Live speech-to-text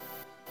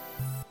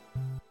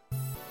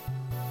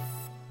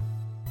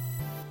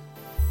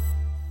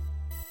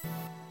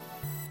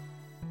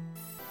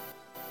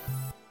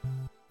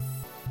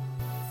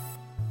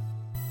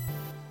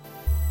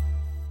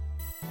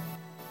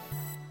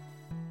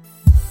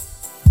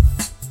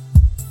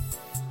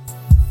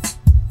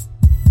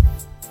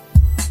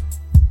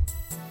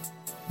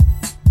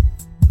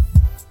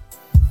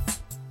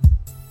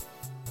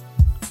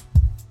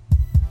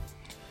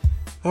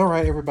All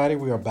right, everybody,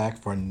 we are back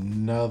for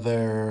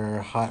another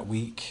hot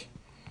week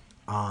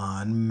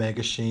on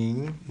Mega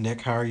Sheen.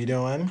 Nick, how are you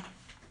doing?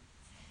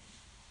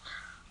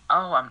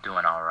 Oh, I'm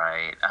doing all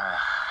right.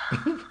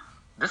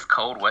 This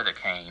cold weather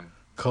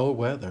Cold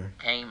weather.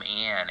 came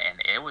in,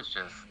 and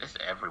it's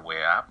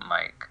everywhere. I'm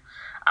like,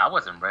 I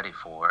wasn't ready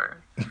for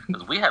it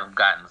because we have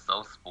gotten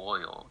so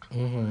spoiled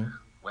Mm-hmm.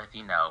 with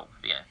being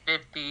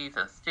 50s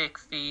and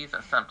 60s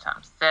and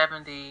sometimes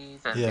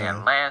 70s, and Yeah,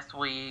 then last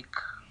week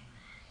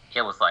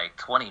it was like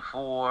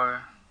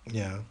 24.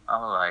 yeah. I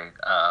was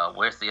like,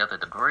 where's the other You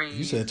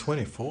degrees? said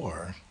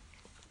 24.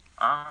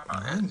 I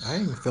It's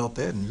ain't felt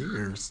that in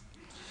years.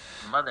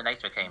 Mother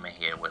Nature came in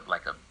here with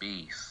like a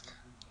beast.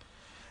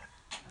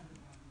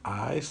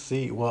 I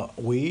see. Well,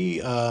 we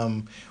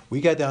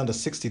got down to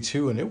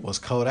 62 and it was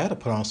cold. I had to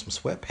put on some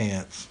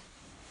sweatpants.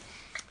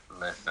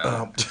 Listen.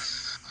 Um,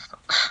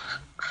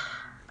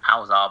 I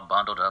was all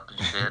bundled up and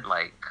shit.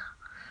 Like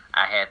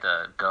I had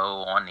to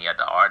go on the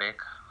Arctic.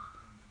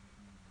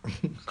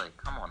 It's like,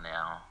 come on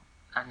now.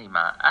 I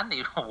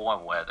need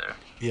warm weather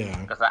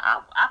yeah. because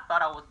I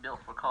thought I was built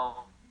for cold,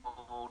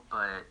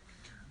 but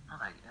I'm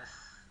like,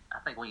 I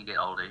think when you get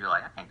older, you're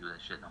like, I can't do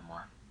this shit no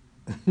more.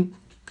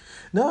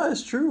 No,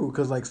 it's true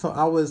because so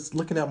I was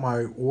looking at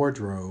my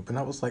wardrobe and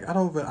I was like,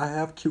 I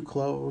have cute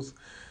clothes,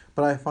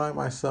 but I find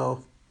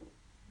myself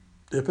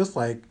if it's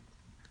like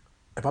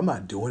if I'm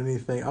not doing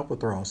anything, I would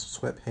throw on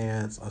some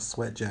sweatpants, a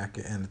sweat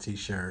jacket, and a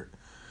t-shirt,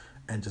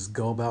 and just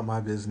go about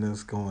my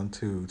business, going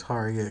to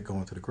Target,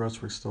 going to the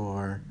grocery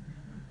store,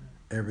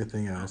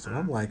 everything else. And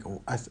I'm Hmm. like,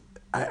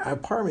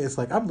 part of me is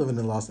like, I'm living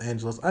in Los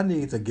Angeles. I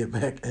need to get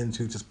back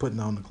into just putting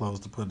on the clothes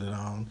to put it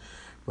on,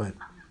 but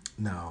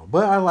no.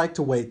 But I like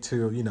to wait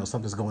till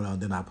something's going on,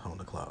 then I put on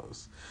the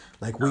clothes.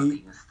 Like Oh, so we, you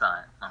can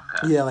stunt.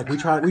 Okay. yeah, like we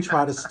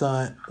tried to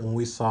stunt when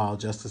we saw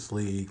Justice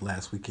League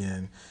last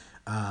weekend.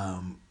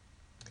 Um,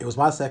 it was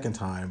my second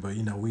time, but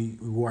we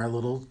wore our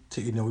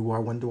we wore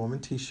our Wonder Woman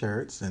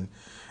t-shirts, and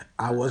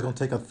I was gonna Hmm.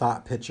 take a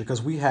thought picture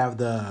because we have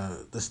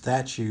the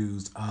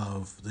statues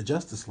of the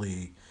Justice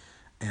League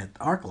at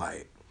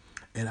ArcLight,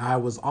 and I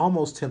was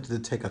almost tempted to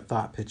take a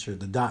thought picture,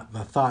 the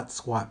thought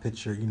squat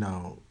picture,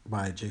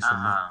 by Uh Jason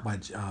huh. by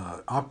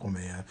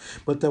Aquaman,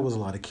 but there was a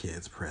lot of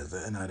kids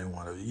present, and I didn't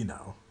want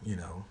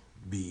to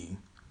be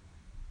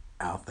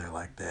out there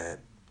like that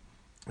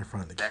in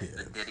front of the That's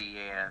the kids. Diddy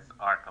ass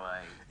arc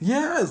light.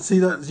 Yeah, see,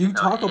 Because you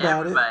talk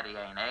about it. everybody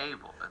ain't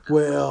able to just put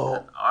an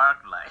Well, arc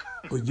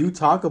light. Well, you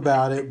talk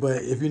about it,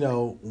 but if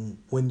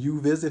when you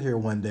visit here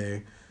one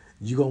day,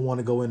 you're gonna want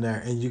to go in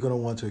there and you're gonna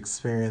want to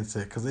experience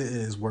it because it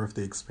is worth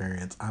the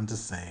experience. I'm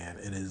just saying,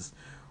 it is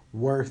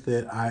worth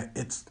it. I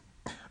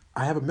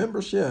have a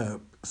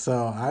membership,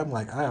 so I'm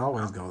like I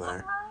always Oh, go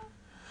there. okay.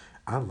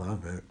 I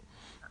love it.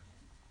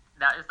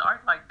 Now is the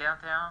arc light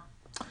downtown?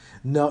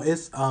 No,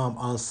 it's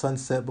on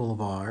Sunset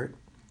Boulevard.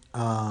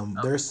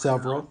 Okay, There's what's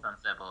on several.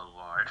 Sunset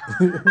Boulevard?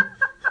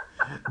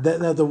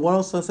 The one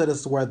on Sunset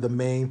is where the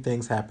main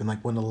things happen,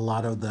 like when a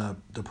lot of the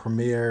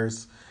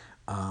premieres,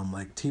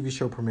 like TV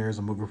show premieres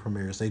and movie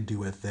premieres, they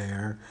do it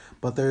there.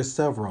 But there's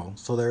several.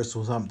 So there's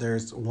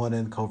one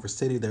in Culver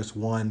City. There's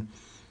one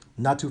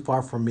not too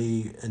far from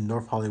me in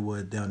North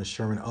Hollywood, down in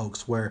Sherman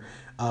Oaks, where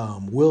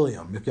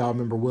William, if y'all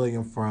remember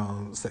William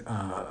from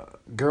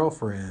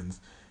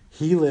Girlfriends,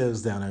 he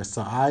lives down there.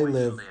 Oh, he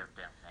lived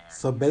down there.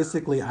 So Yeah.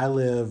 basically, I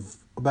live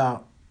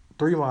about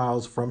 3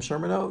 miles from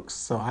Sherman Oaks,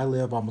 so I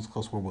live almost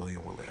close where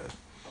William will live.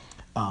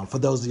 For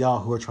those of y'all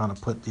who are trying to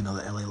put the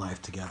LA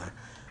life together,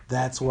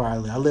 that's where I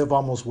live. I live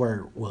almost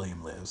where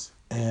William lives,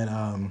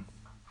 Now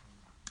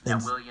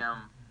and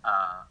William,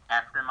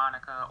 after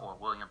Monica or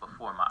William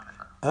before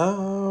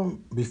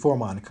Monica? before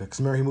Monica, because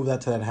remember he moved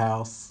out to that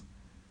house,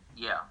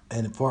 Yeah.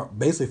 and for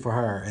basically for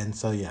her, and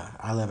so yeah,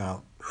 I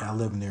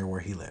live near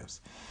where he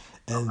lives,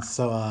 and Okay.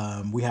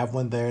 so we have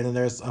one there, and then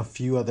there's a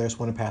few others. There's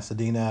one in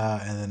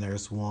Pasadena, and then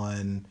there's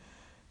one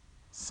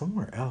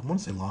somewhere else. I want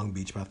to say Long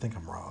Beach, but I think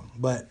I'm wrong.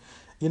 But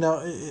it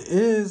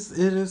is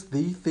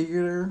the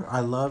theater. I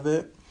love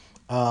it.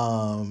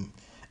 Um,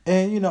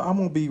 and I'm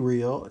gonna be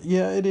real.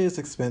 Yeah, it is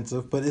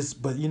expensive, but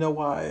you know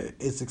why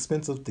it's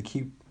expensive to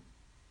keep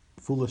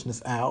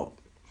foolishness out.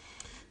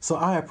 So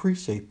I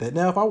appreciate that.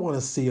 Now, if I want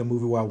to see a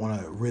movie where I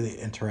want to really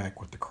interact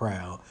with the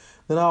crowd,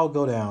 then I'll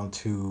go down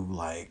to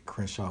like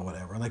Crenshaw,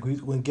 whatever. Like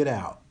when Get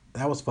Out,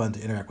 that was fun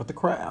to interact with the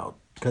crowd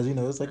because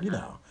it's like Hmm.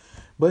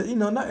 but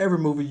not every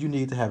movie you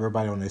need to have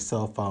everybody on their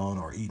cell phone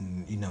or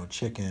eating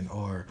chicken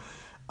or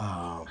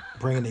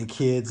bringing their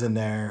kids in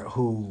there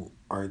who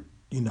are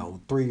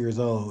 3 years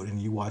old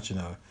and you watching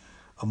a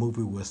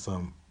movie with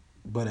some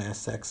butt ass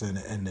sex in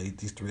it and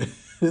these 3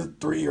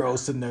 3 year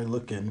olds sitting there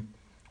looking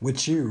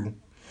with you.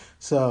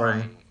 So,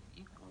 Right.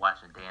 You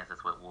watching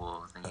Dances with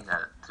Wolves and you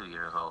got 2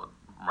 years old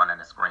running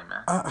and screaming.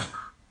 uh,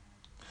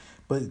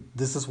 but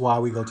this is why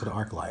we go to the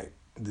ArcLight.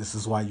 This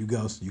is why you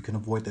go so you can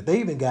avoid that. They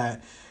even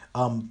got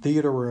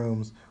theater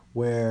rooms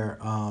where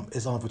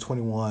it's on for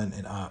 21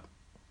 and up.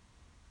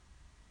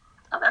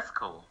 Oh, that's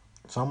cool.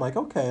 So I'm like,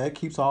 okay, it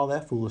keeps all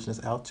that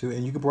foolishness out too,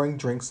 and you can bring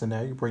drinks in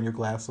there. You bring your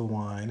glass of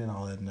wine and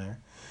all that in there.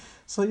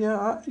 So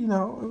yeah, it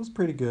was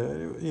pretty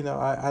good.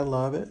 I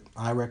love it.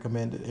 I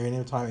recommend it.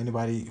 Anytime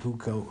anybody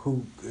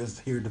who is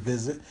here to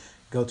visit,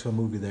 go to a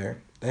movie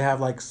there. They have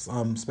like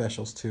some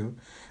specials too.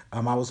 I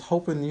was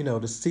hoping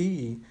to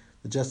see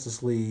the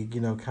Justice League,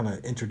 kind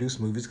of introduce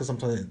movies because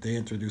sometimes they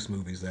introduce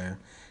movies there,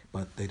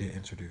 but they didn't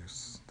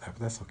introduce that. But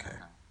that's okay.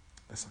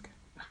 That's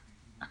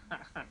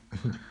okay.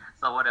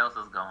 So what else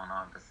is going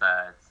on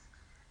besides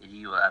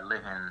you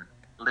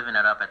living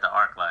it up at the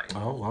ArcLight?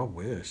 Oh, I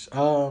wish.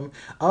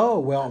 Oh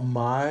well,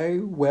 my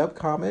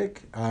webcomic,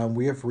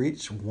 we have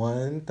reached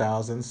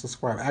 1,000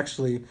 subscribers.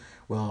 Actually,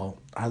 well,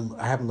 I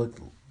haven't looked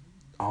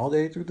all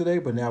day through the day,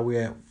 but now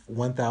we're at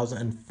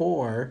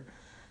 1,004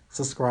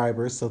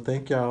 subscribers. So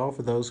thank y'all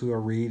for those who are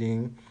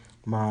reading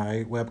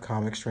my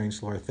webcomic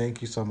Strange Lore.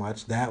 Thank you so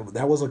much.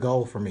 That was a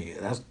goal for me.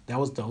 That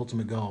was the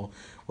ultimate goal,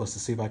 was to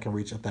see if I can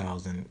reach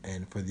 1,000,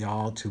 and for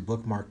y'all to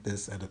bookmark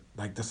this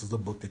like this is the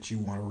book that you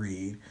want to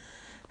read,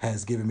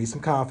 has given me some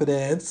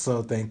confidence.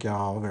 So thank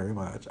y'all very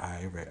much.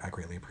 I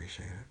greatly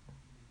appreciate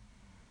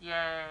it. Yay!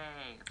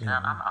 Yeah.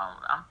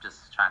 I'm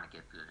just trying to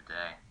get through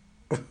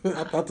the day.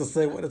 I thought to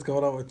say what is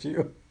going on with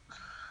you.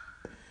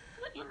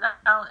 You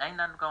know, ain't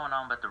nothing going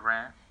on but the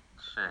rent.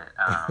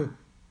 Shit.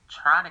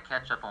 Trying to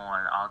catch up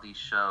on all these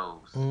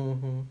shows.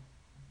 Mm-hmm.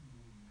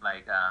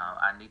 Like,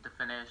 I need to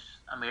finish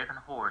American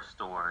Horror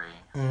Story.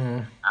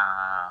 Mm.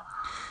 Uh,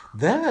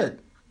 That.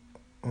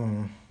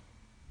 Mm.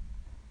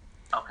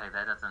 okay,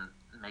 that doesn't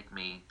make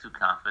me too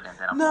confident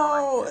that I'm gonna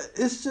like No, it.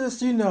 it's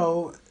just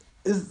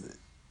is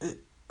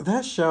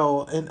that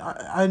show, and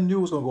I knew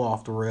it was gonna go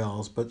off the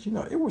rails, but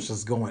it was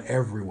just going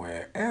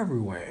everywhere,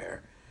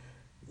 everywhere.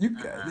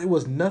 Hmm. It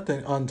was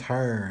nothing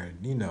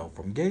unturned.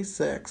 From gay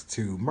sex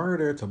to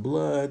murder to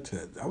blood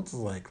to, I was just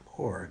like,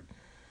 Lord.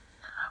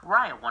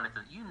 Ryan wanted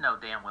to, you know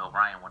damn well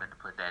Ryan wanted to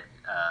put that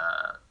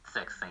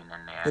sex scene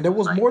in there. And He there was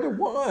was like, more than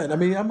one. I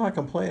mean, I'm not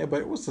complaining,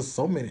 but it was just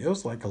so many. It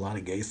was like a lot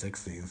of gay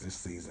sex scenes this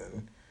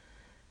season.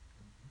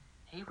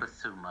 he was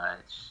too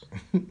much.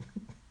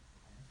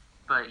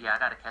 But yeah, I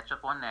gotta catch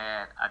up on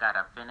that. I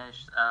gotta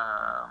finish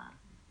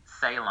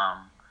Salem,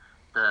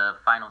 the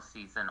final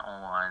season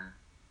on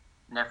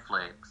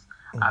Netflix.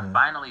 I Hmm.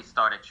 finally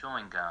started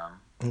chewing gum.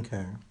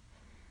 Okay.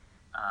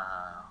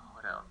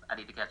 What else? I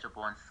need to catch up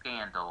on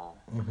Scandal.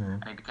 Hmm.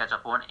 I need to catch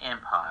up on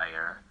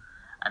Empire.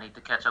 I need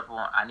to catch up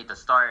on. I need to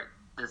start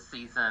this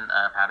season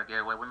of How to Get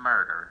Away with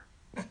Murder.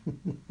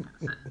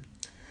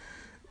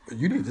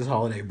 You need this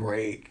holiday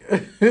break.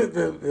 Like,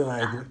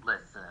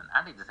 Listen,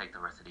 I need to take the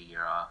rest of the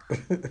year off.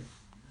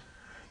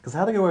 because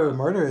How to Get Away with Uh,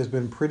 Murder has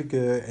been pretty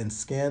good, and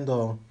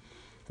Scandal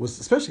was,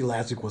 especially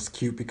last week, was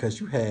cute because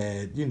you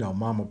had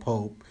Mama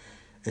Pope,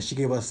 and she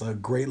gave us a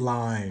great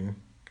line.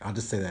 I'll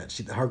just say that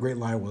her great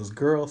line was,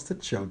 "Girl,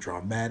 sit your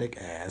dramatic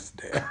ass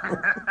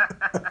down."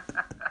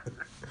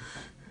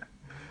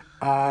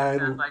 yeah, I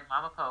sounds like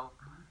Mama Pope.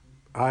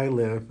 I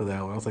live for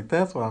that one. I was like,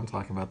 that's what I'm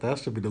talking about. That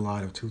should be the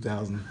line of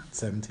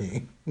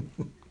 2017. Sit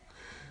your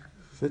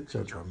Sit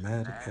your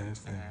dramatic dramatic ass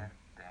down. ass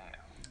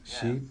down.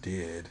 She Yes.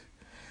 did.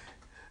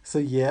 So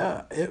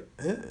yeah,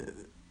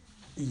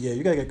 yeah,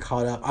 you gotta get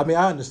caught up. I mean,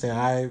 I understand.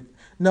 I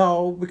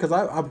No, because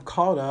I'm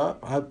caught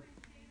up.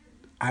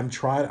 I'm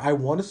trying. I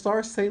want to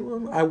start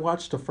Salem. I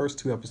watched the first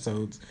two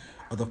episodes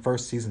of the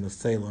first season of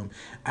Salem.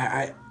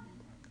 I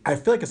I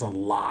feel like it's a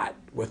lot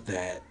with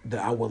that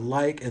I would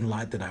like and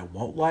lot that I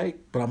won't like,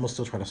 but I'm gonna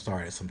still try to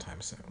start it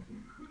sometime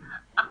soon.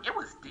 It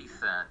was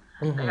decent.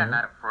 They are Mm-hmm.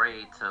 not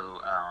afraid to,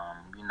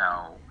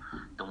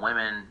 the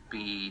women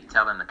be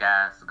telling the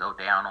guys to go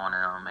down on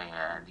them,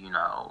 and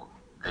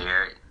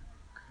they're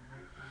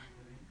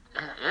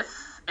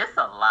it's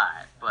a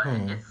lot, but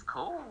Hmm. it's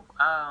cool.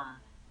 I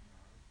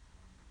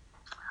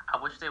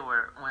wish they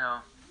were.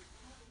 Well,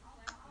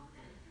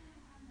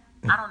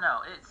 I don't know.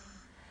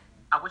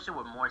 I wish there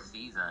were more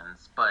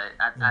seasons, but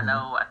I Mm-hmm.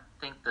 know. I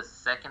think the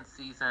second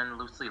season,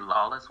 Lucy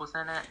Lawless was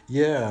in it,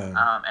 Yeah.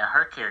 and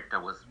her character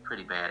was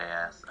pretty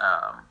badass.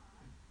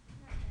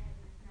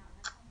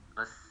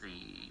 Let's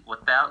see.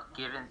 Without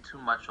giving too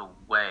much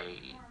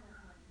away,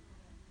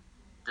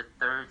 the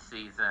third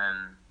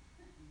season,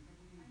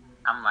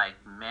 I'm like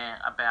man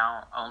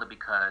about only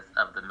because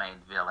of the main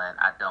villain.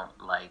 I don't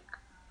like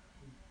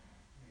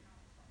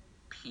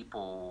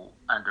people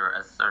under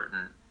a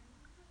certain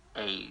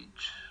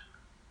age.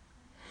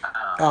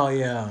 Oh Um,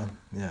 yeah.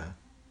 Yeah.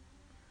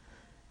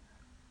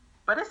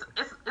 but it's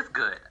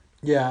good.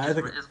 Yeah. I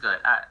think. It's good.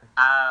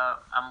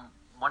 I'm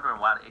wondering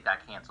why it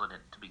got canceled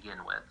to begin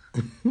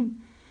with.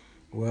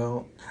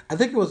 Well, I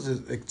think it was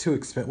just, like, too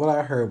expensive. What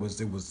I heard was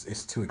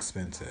it's too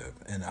expensive,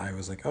 and I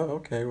was like, oh,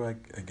 okay, well,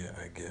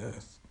 I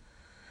guess,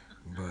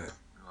 but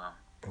Well,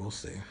 we'll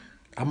see.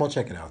 I'm gonna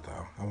check it out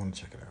though. I want to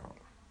check it out.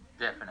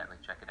 definitely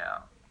check it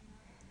out.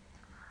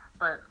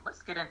 But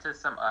let's get into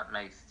some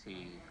Mace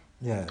tea.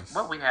 What Yes.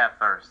 we have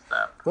first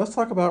up. Let's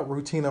talk about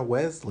Rutina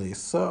Wesley.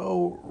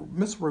 So,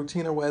 Miss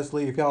Rutina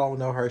Wesley, if y'all don't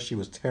know her, she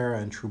was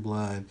Tara in True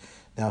Blood.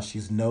 Now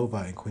she's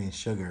Nova in Queen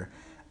Sugar.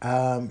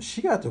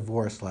 She got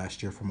divorced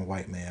last year from a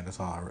white man. That's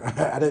all.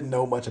 I didn't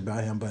know much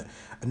about him, but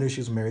I knew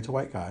she was married to a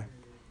white guy.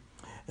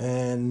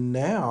 And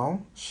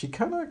now she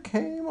kind of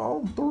came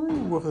on through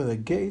with an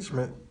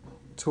engagement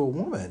to a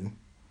woman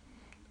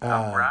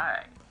All uh,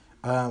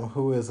 right.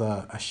 who is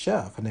a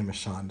chef. Her name is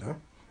Shonda.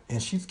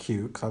 And she's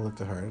cute because I looked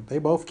at her. They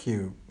both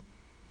cute.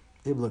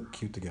 They look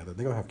cute together.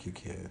 They're going to have cute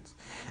kids.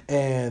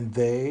 And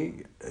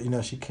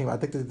she came, I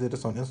think they did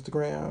this on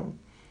Instagram.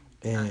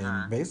 And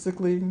Mhm.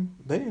 basically,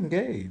 they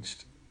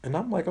engaged. And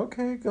I'm like,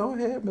 okay, go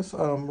ahead, Miss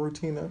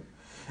Rutina.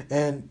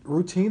 And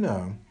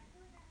Rutina,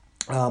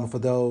 for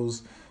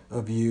those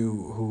of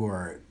you who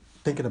are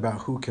thinking about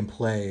who can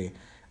play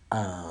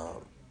uh,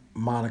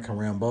 Monica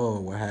Rambeau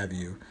or what have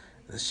you,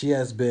 she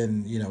has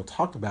been,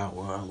 talked about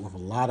with a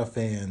lot of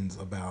fans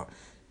about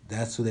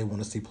that's who they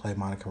want to see play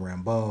Monica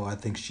Rambeau. I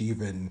think she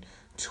even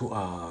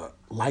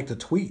liked a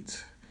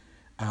tweet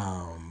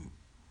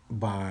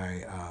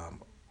by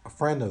a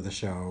friend of the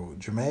show,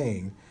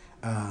 Jermaine,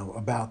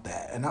 about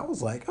that. And I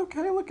was like,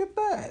 okay, look at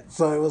that.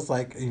 So it was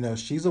like,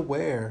 she's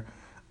aware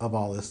of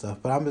all this stuff.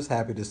 But I'm just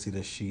happy to see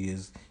that she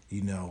is,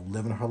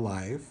 living her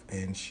life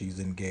and she's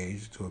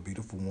engaged to a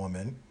beautiful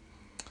woman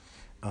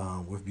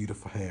with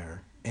beautiful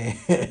hair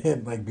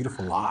and like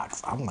beautiful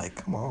locks. I'm like,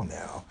 come on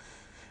now.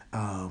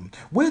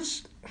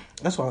 Which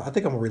that's why I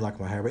think I'm gonna relock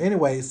my hair. But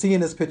anyway, seeing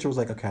this picture was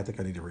like, okay, I think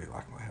I need to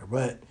relock my hair.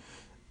 But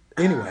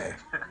anyway,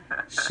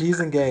 she's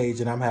engaged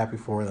and I'm happy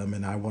for them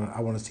and I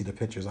want to see the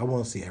pictures. I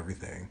want to see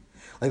everything.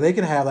 Like they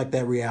can have like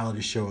that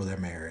reality show of their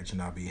marriage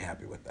and I'll be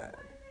happy with that.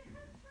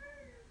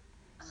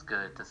 It's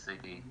good to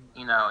see.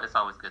 It's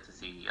always good to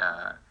see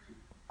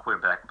queer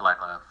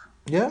black love.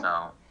 Yeah.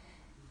 So,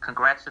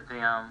 congrats to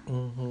them,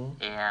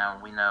 Mm-hmm.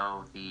 and we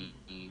know the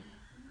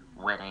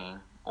wedding,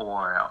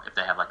 or if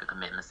they have like a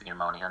commitment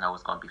ceremony, I know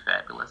it's going to be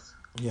fabulous.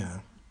 Yeah.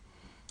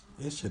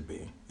 It should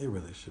be. It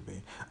really should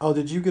be. Oh,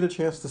 did you get a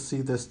chance to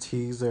see this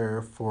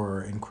teaser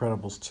for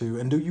Incredibles 2?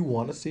 And do you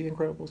want to see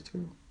Incredibles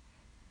 2?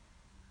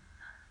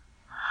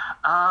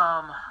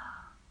 Um,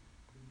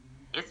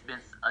 it's been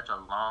such a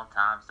long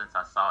time since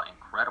I saw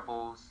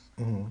Incredibles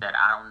Mm-hmm. that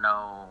I don't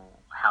know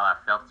how I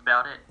felt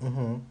about it,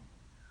 Mm-hmm.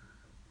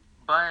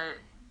 but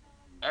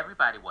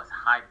everybody was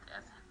hyped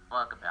as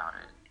fuck about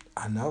it.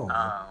 I know.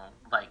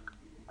 Like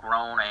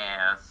grown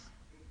ass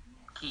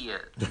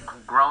kids,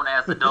 grown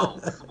ass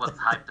adults was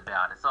hyped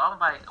about it. So I was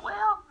like,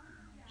 well,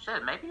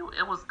 shit, maybe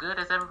it was good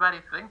as everybody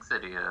thinks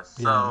it is.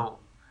 Yeah. So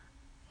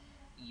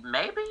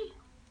maybe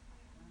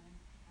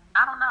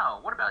I don't know.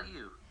 What about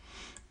you?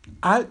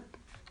 I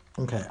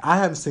okay. I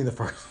haven't seen the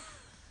first.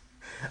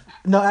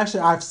 No, actually,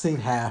 I've seen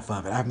half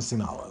of it. I haven't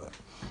seen all of it.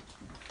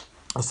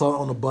 I saw it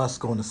on the bus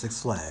going to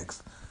Six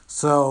Flags.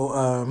 So,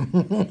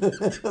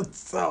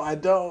 so I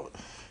don't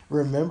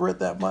remember it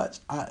that much.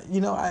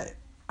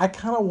 I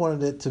kind of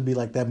wanted it to be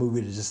like that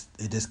movie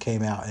that just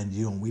came out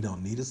and we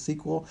don't need a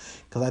sequel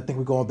because I think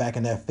we're going back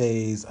in that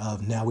phase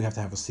of now we have to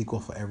have a sequel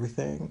for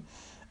everything.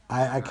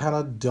 I Mhm. kind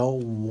of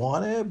don't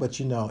want it, but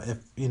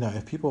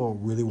if people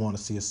really want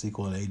to see a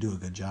sequel and they do a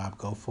good job,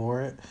 go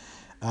for it.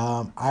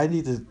 I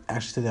need to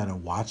actually sit down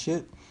and watch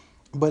it,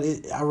 but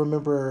I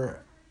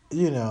remember,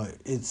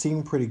 it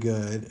seemed pretty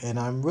good, and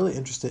I'm really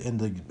interested in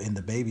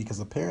the baby because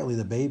apparently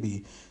the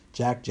baby,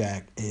 Jack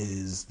Jack,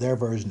 is their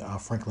version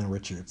of Franklin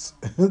Richards.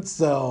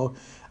 So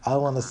I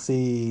want to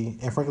see,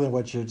 and Franklin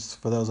Richards,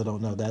 for those that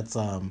don't know, that's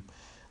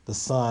the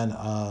son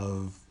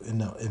of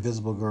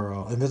Invisible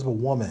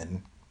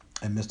Woman,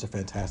 and Mr.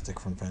 Fantastic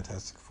from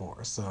Fantastic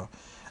Four. So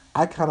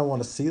I kind of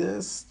want to see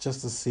this just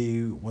to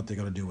see what they're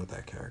gonna do with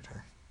that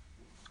character.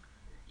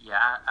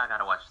 Yeah, I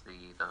gotta watch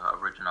the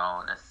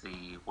original and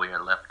see where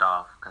it left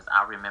off because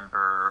I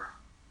remember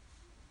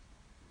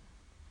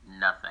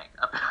nothing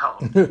about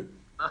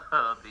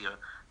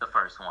the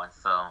first one.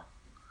 So,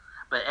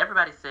 but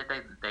everybody said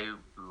they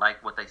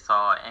liked what they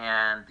saw,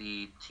 and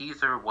the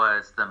teaser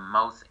was the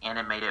most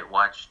animated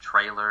watch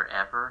trailer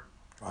ever.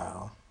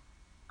 Wow.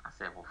 I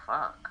said, well,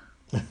 fuck.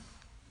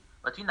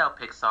 But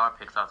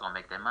Pixar's gonna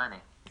make their money.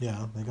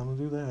 Yeah, they're gonna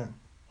do that.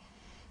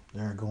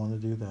 They're going to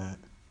do that.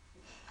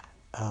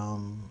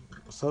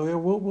 So yeah,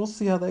 we'll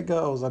see how that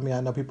goes. I mean,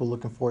 I know people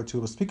looking forward to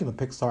it. But speaking of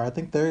Pixar, I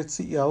think their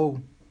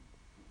CEO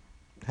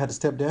had to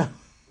step down.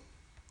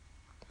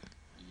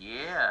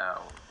 Yeah,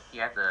 he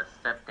had to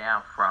step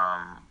down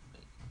from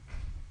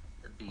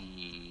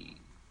the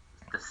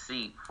the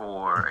seat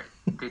for.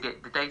 Did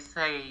they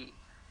say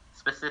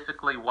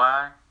specifically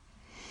why?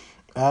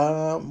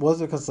 Was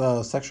it because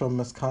of sexual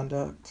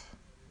misconduct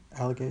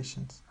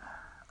allegations?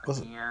 Was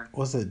it Again,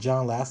 was it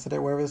John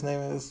Lasseter, whatever his name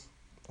is?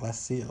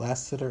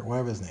 Lasseter,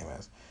 whatever his name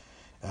is.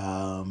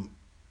 Um,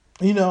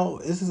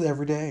 this is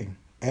every day.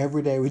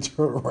 Every day we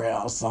turn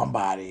around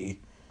somebody.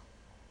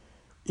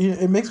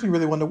 It makes me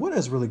really wonder what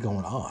is really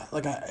going on.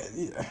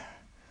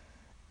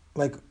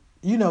 Like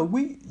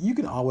we you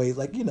can always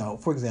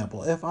for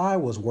example, if I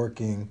was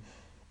working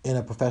in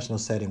a professional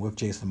setting with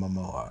Jason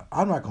Momoa,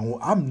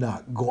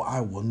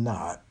 I will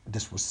not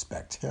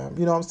disrespect him.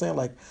 You know what I'm saying?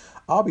 Like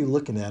I'll be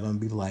looking at him and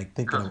be like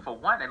thinking because of, for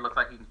one, it looks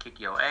like he can kick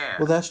your well,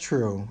 ass. that's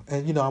true,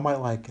 and I might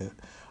like it,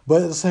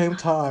 but at the same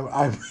time,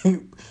 I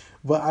mean,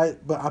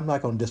 but I'm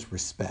not gonna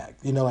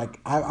disrespect. You know, like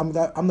I'm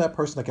that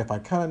person. Like if I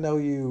kind of know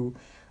you,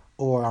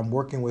 or I'm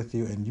working with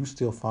you and you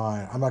still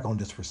fine, I'm not gonna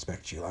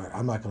disrespect you.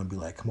 I'm not gonna be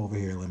like, come over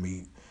here, let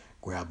me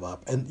grab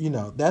up. And you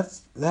know, that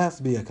has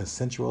to be a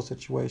consensual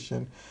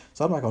situation.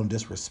 So I'm not gonna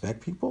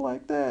disrespect people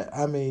like that.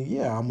 I mean,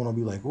 yeah, I'm gonna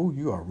be like, oh,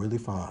 you are really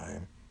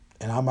fine.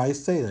 And I might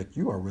say like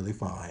you are really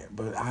fine,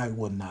 but I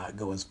would not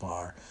go as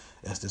far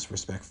as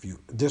disrespect you.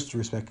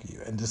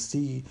 And to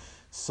see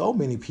so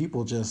many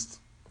people just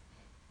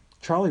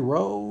Charlie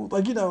Rose,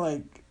 like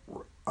like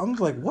I'm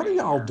just like, what are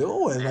y'all Man,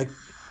 doing? it's Like,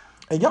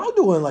 and y'all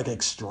doing like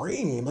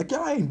extreme. Like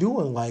y'all ain't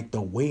doing like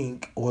the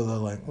wink or the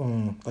like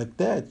like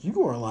that.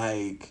 You are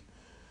like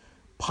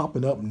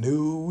popping up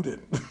nude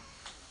and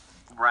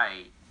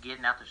right.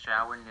 Getting out the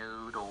shower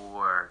nude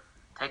or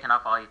taking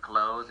off all your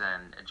clothes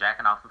and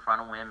jacking off in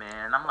front of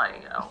women. I'm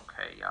like,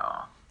 okay,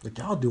 y'all. like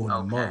y'all doing the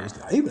Okay. most.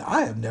 Even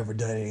I have never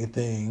done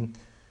anything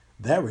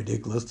that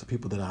ridiculous to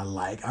people that I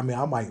like. I mean,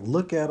 I might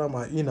look at them.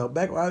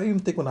 Back I even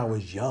think when I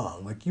was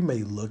young, like you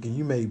may look and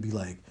you may be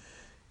like,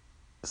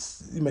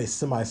 you may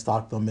semi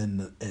stock them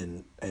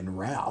in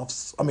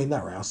Ralph's. I mean,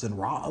 not Ralph's, in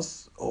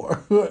Ross,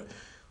 or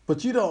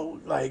but you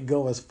don't like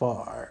go as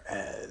far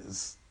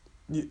as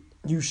you.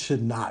 You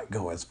should not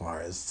go as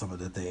far as some of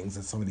the things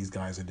that some of these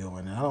guys are doing.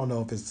 And I don't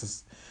know if it's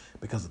just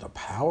because of the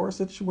power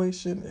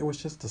situation. It was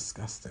just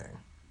disgusting.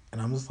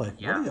 And I'm just like,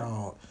 what are Yeah.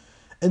 y'all?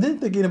 And then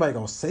think anybody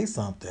gonna say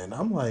something.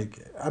 I'm like,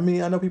 I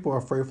mean, I know people are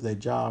afraid for their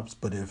jobs,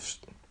 but if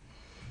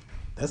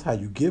that's how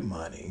you get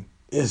money,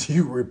 is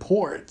you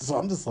report. So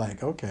I'm just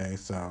like, okay,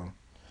 so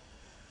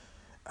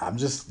I'm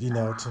just,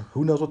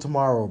 who knows what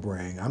tomorrow will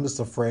bring. I'm just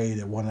afraid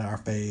that one of our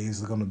faves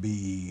is gonna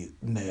be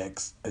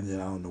next, and then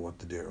I don't know what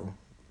to do.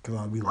 Cause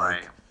I'll be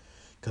Right. like,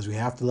 cause we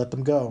have to let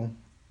them go,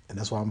 and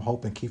that's why I'm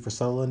hoping Kiefer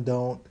Sutherland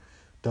don't.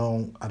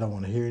 I don't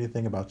want to hear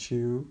anything about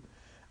you.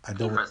 I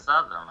don't. Kiefer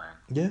Sutherland.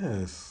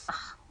 Yes,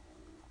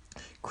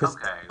 Chris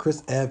Okay.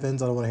 Chris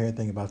Evans. I don't want to hear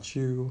anything about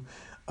you.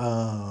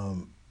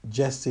 Um,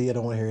 Jesse. I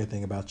don't want to hear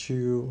anything about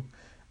you.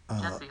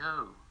 Uh, Jesse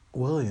who?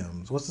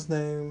 Williams. What's his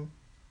name?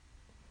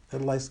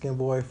 That light skinned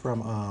boy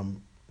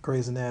from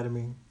Grey's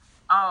Anatomy.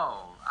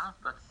 Oh, I was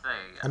about to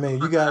say. I mean, you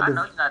Listen, got I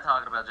know to. you're not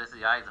talking about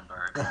Jesse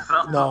Eisenberg,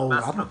 so No,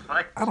 that's the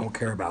fight. I don't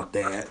care about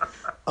that.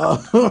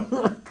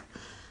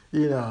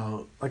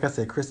 Like I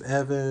said, Chris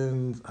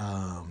Evans,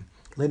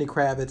 Lenny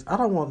Kravitz. I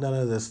don't want none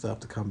of this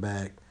stuff to come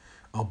back.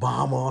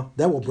 Obama,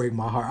 that will break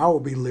my heart. I will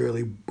be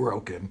literally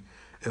broken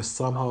if Oh,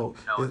 somehow. you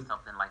know, it's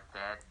something like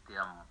that.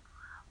 Them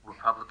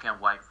Republican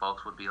white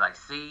folks would be like,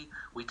 "See,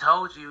 we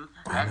told you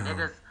I that know.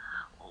 niggas.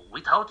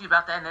 We told you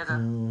about that nigga."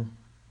 Mm,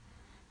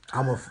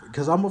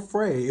 because I'm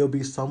afraid it'll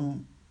be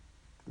some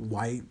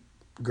white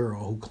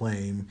girl who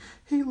claimed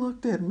he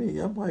looked at me.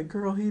 I'm like,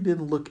 girl, he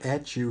didn't look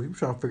at you. He was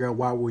trying to figure out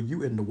why were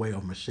you in the way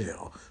of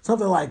Michelle.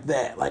 Something like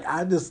that. Like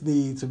I just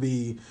need to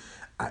be.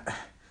 I,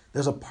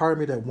 there's a part of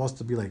me that wants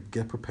to be like,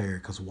 get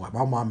prepared because what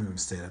my mom even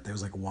said it. They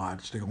was like,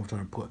 watch, they're gonna try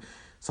to put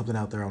something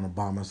out there on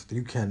Obama. So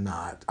you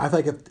cannot. I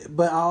think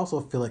but I also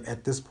feel like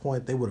at this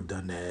point they would have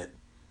done that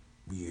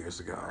years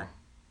ago. Right.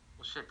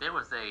 Well, shit, there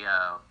was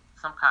a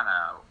some kind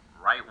of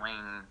right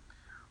wing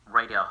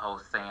radio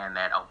host saying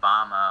that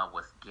Obama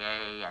was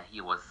gay and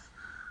he was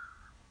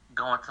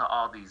going to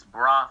all these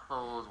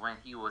brothels when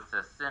he was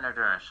a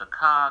senator in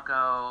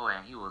Chicago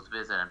and he was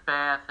visiting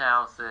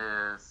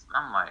bathhouses.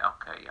 I'm like,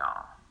 okay,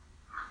 y'all.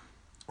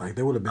 Like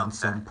there would have been Okay.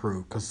 some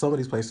proof because some of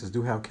these places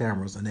do have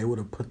cameras and they would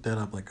have put that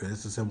up like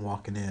this is him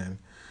walking in.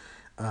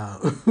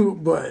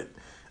 But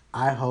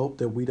I hope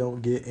that we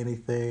don't get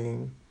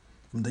anything.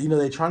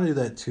 They're trying to do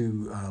that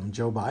to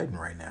Joe Biden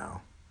right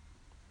now,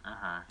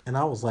 Uh-huh. and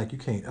I was like, you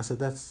can't. I said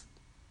that's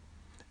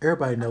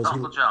everybody That's knows he.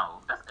 Uncle Joe.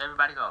 That's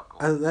everybody's uncle.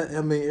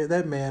 I mean,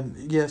 that man.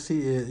 Yes, he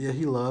is. Yeah,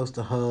 he loves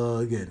to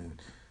hug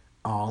and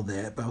all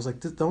that. But I was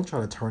like, just don't try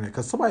to turn it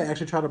because somebody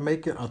actually tried to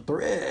make it a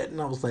thread, and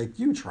I was like,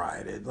 you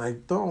tried it.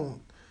 Like,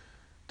 don't.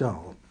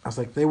 I was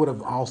like, they would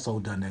have also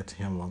done that to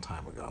him a long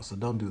time ago. So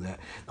don't do that.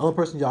 The only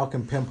person y'all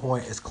can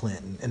pinpoint is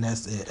Clinton, and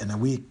that's it.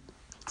 And we,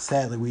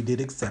 sadly, we did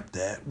accept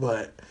that,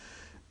 but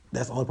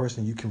that's the only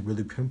person you can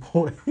really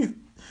pinpoint.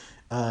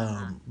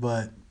 Mm-hmm.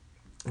 But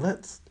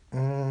let's,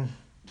 I'm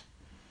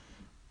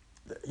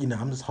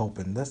just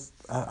hoping.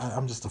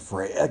 I'm just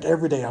afraid. Like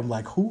every day, I'm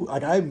like, who?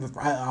 Like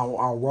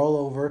I'll roll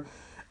over,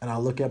 and I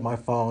look at my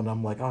phone. And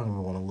I'm like, I don't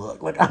even want to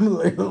look. Like I'm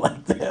literally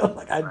like that.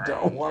 Like I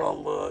don't Right. want to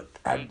look.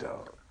 I They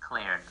don't.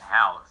 clearing the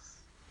house,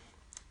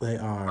 They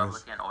are.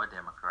 Republican or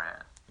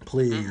Democrat.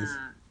 Please. Didn't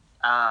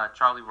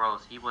Charlie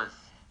Rose?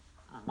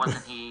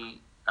 Wasn't he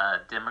a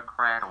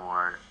Democrat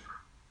or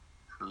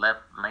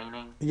left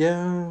leaning?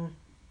 Yeah.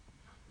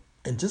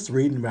 And just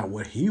reading about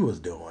what he was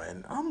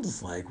doing, I'm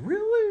just like,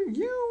 really?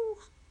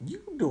 You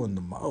doing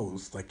the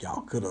most. Like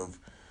y'all could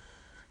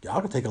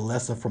take a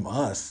lesson from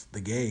us,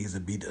 the gays,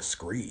 and be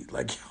discreet.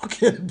 Like y'all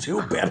can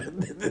do better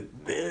than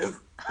this.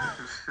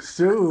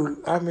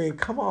 Shoot. I mean,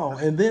 come on.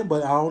 And then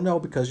but I don't know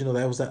because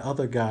that was that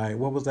other guy.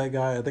 What was that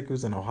guy? I think he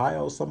was in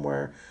Ohio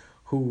somewhere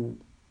who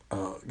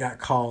got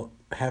caught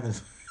having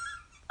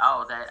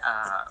Oh, that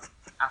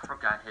I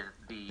forgot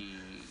the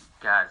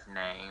guy's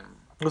name,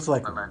 It was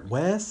like but let me.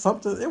 West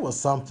something. It was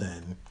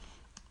something.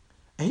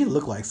 And he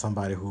looked like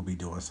somebody who would be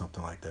doing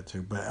something like that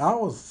too. But I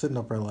was sitting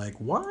up there like,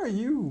 why are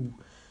you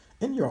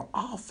in your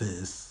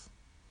office?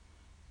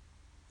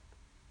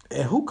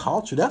 And who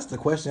caught you? That's the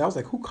question. I was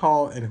like, who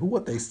called and who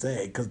what they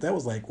say? Because that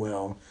was like,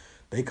 well,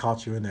 they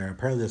caught you in there.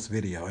 Apparently, this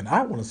video, and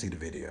I want to see the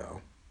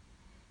video.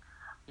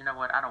 You know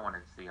what? I don't want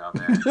to see all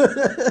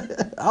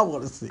that. I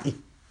want to see.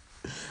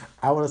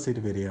 I want to see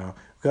the video.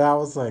 Because I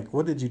was like,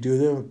 what did you do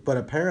then? But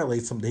apparently,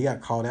 he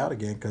got called out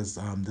again because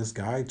this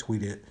guy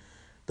tweeted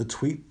the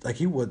tweet like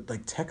he would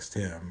like text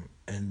him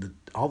and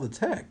all the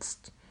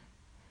text.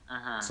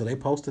 Hmm. So they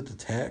posted the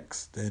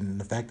text and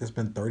the fact it's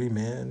been 30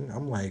 men.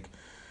 I'm like,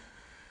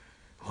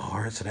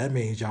 Lord, so that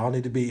means y'all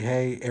need to be,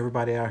 hey,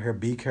 everybody out here,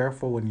 be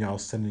careful when y'all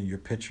sending your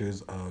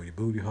pictures of your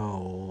booty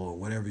hole or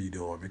whatever you're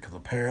doing because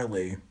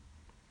apparently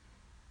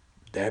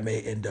that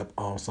may end up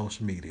on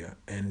social media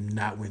and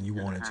not when you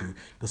want it Hmm. to.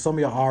 Because some of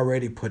y'all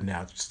already putting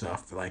out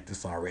stuff like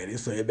this already,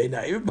 so it may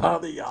not even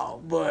bother y'all.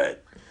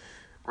 But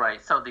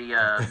Right. So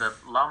the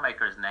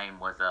lawmaker's name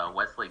was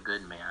Wesley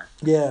Goodman,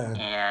 yeah,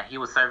 and he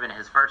was serving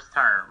his first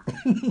term.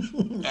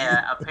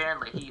 And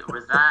apparently, he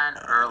resigned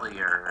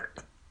earlier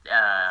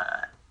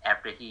uh,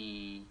 after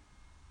he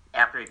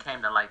after it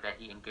came to light that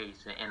he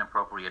engaged in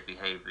inappropriate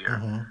behavior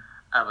hmm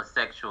of a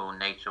sexual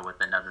nature with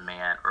another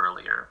man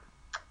earlier.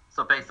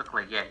 So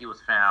basically, yeah, he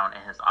was found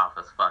in his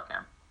office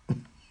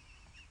fucking,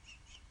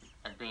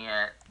 and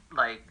then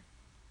like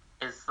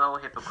it's so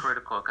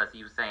hypocritical because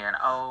he was saying,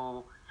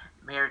 "Oh,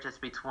 marriage is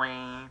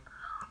between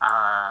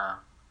uh,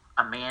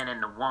 a man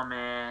and a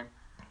woman,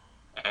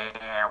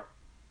 and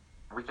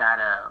we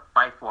gotta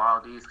fight for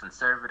all these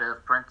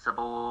conservative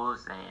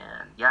principles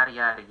and yada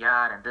yada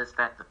yada and this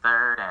that the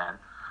third and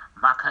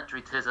my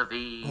country tis of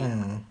thee."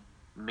 mm,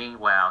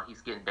 Meanwhile,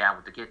 he's getting down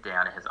with the get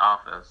down in his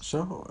office.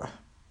 sure.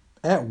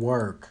 At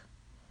work,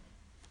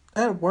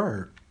 at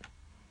work.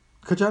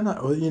 Could y'all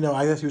not? Well,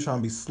 I guess he was trying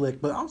to be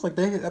slick, but I was like,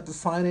 they have to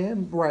sign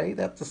in, right?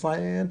 They have to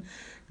sign in,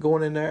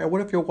 going in there. And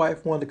what if your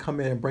wife wanted to come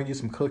in and bring you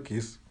some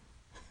cookies?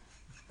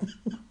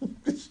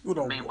 You don't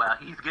want. Meanwhile,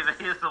 he's giving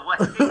his away.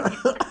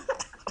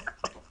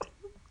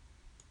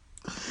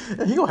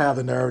 And he gonna have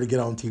the nerve to get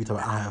on TV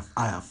talking,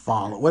 I have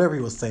followed whatever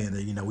he was saying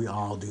that we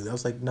all do that. I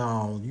was like,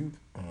 no, you.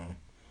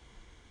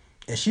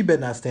 And she better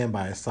not stand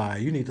by his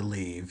side. You need to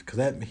leave because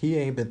that he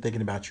ain't been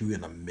thinking about you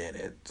in a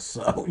minute.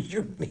 So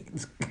you need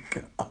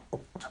to go.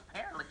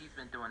 Apparently, he's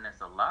been doing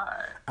this a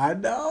lot. I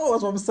know.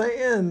 That's what I'm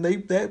saying.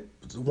 That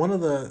one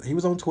of the he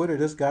was on Twitter.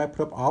 This guy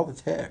put up all the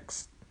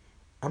text.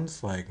 I'm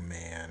just like,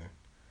 man.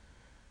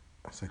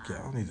 I was like,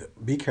 yeah, I need to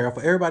be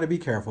careful. Everybody, be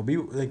careful. Be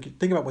like,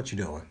 think about what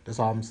you're doing. That's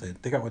all I'm saying.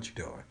 Think about what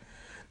you're doing.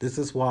 This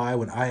is why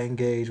when I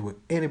engage with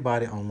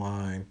anybody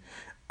online,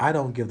 I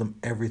don't give them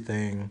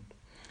everything.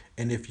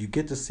 And if you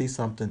get to see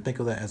something, think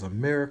of that as a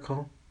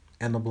miracle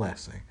and a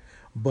blessing.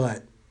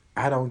 But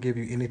I don't give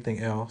you anything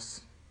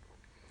else.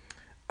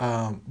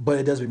 But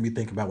it does make me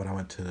think about when I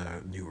went to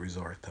the new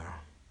resort, Oh,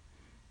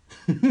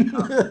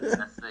 though.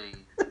 let's see.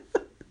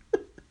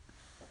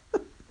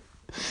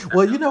 Well,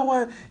 Let's you go. know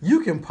what?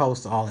 You can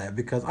post all that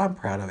because I'm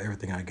proud of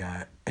everything I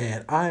got.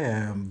 And I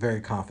am very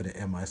confident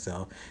in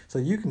myself. So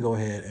you can go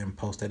ahead and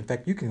post that. In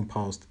fact, you can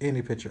post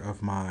any picture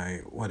of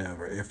my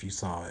whatever if you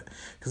saw it.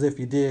 Because if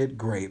you did,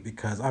 great,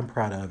 because I'm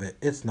proud of it.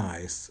 It's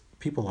nice.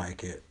 People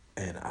like it.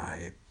 And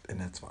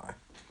that's fine.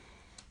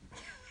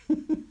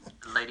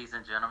 Ladies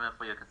and gentlemen,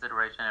 for your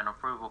consideration and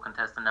approval,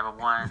 contestant number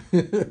one.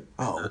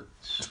 Oh.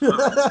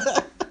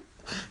 The,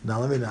 No,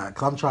 let me not.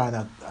 Because I'm trying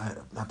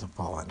not to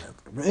fall on that.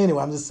 But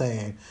anyway, I'm just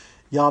saying,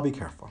 y'all be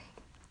careful.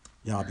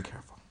 Y'all be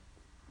careful.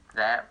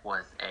 that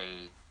was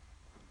a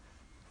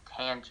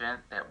tangent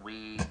that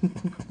we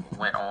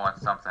went on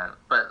something.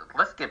 But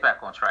let's get back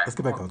on track. Let's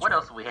get back on What track.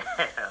 else do we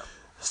have?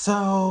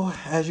 So,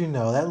 as you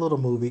know, that little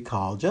movie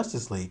called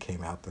Justice League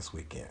came out this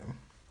weekend.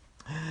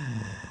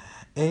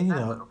 And,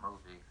 That little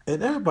movie.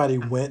 and everybody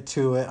went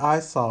to it. I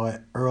saw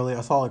it early.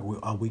 I saw like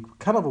a week,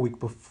 kind of a week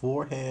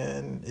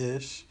beforehand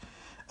ish.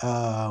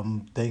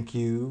 Thank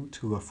you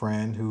to a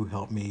friend who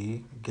helped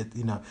me get,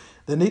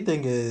 the neat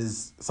thing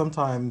is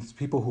sometimes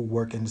people who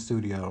work in the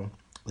studio,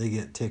 they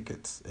get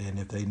tickets. And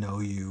if they know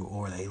you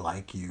or they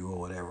like you or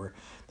whatever,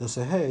 they'll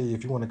say, hey,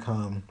 if you want to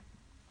come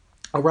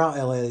around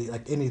LA,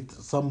 like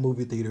some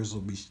movie theaters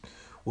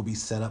will be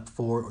set up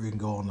for it, or you can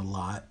go on the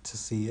lot to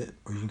see it,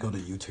 or you can go to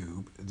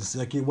YouTube, just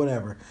like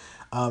whatever.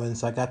 And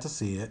so I got to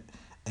see it,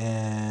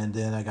 and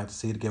then I got to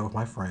see it again with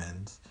my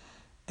friends,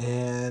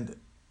 and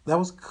that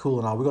was cool.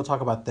 And all we're gonna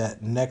talk about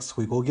that next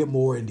week. We'll get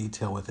more in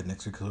detail with it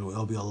next week because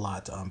it'll be a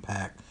lot to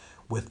unpack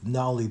with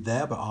not only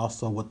that but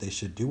also what they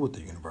should do with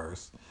the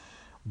universe.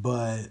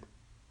 But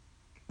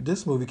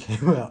this movie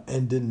came out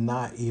and did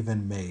not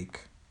even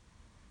make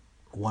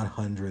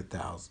 100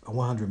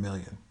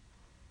 million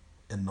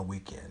in the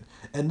weekend.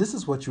 And this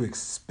is what you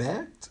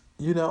expect,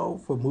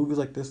 for movies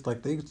like this.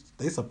 Like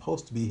they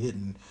supposed to be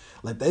hitting,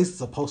 like they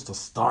supposed to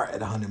start at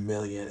 100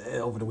 million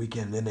over the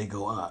weekend, and then they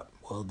go up.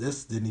 Well,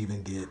 this didn't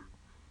even get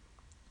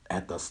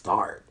at the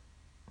start.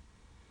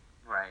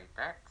 right.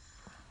 That's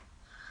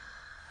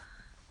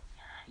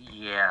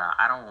yeah.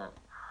 I don't.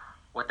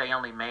 What they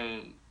only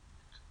made.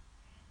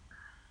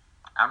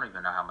 I don't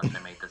even know how much they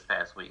made this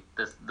past week.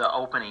 This the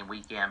opening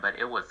weekend, but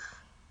it was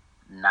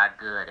not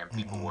good, and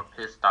people Mm-mm. were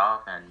pissed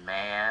off and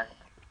mad.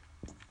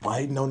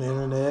 Fighting on the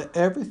internet,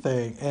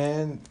 everything,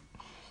 and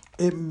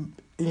it.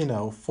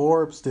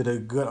 Forbes did a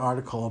good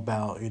article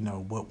about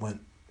what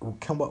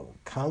kind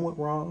of went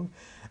wrong,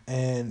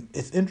 and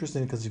it's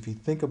interesting because if you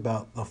think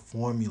about the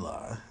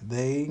formula,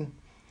 they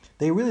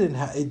really didn't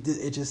have it.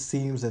 It just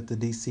seems that the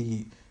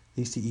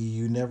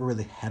DCEU never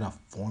really had a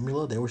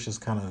formula. They were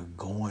just kind of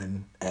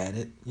going at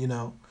it.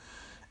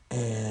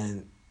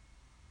 And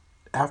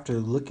after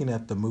looking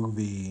at the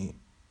movie,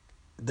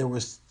 there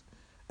was,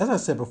 as I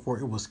said before,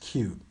 it was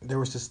cute. There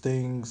was just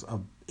things.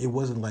 It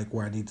wasn't like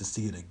where I need to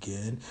see it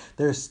again.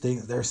 There's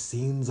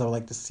scenes I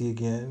like to see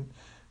again,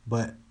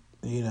 but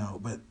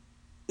but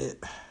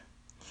it.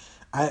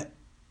 I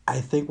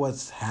I think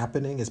what's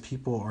happening is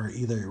people are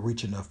either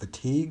reaching a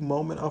fatigue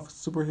moment of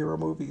superhero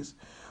movies,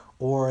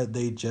 or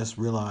they just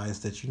realize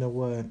that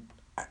what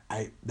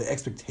the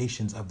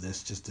expectations of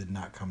this just did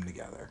not come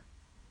together.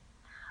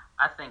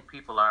 I think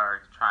people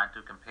are trying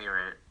to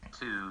compare it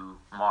to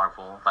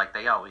Marvel, like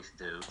they always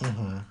do.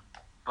 Mm-hmm.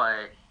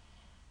 But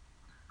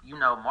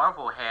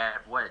Marvel had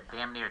what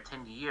damn near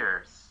 10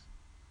 years,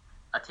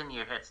 a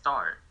 10-year head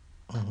start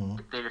Mm-hmm.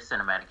 with their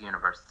cinematic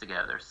universe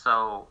together.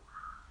 So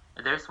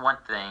there's one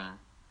thing.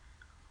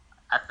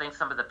 I think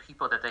some of the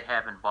people that they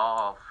have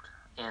involved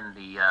in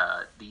the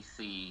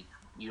DC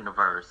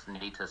universe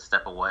need to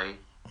step away,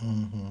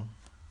 Mm-hmm.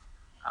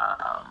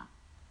 um,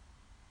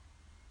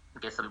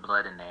 get some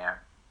blood in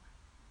there,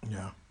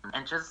 Yeah.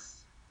 and just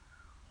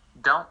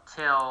don't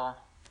tell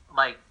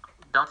like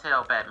don't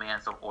tell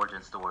Batman's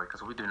origin story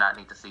because we do not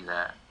need to see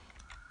that.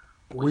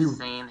 We've We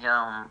seen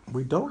him.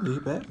 we don't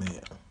need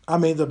Batman. I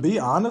mean, to be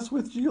honest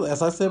with you,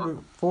 as I said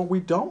before, we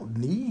don't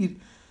need.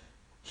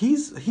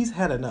 He's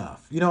had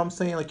enough. You know what I'm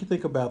saying? Like you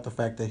think about the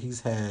fact that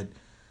he's had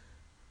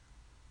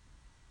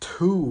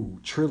two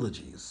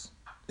trilogies.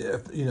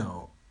 If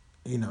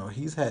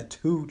he's had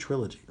two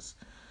trilogies.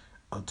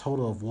 A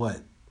total of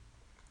what,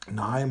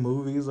 nine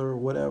movies or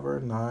whatever,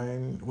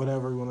 nine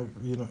whatever you want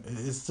to.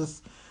 It's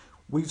just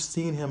we've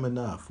seen him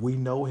enough. We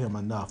know him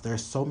enough.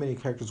 There's so many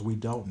characters we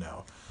don't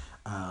know,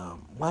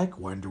 like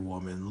Wonder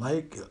Woman,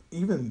 like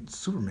even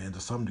Superman to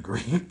some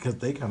degree, because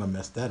they kind of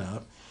messed that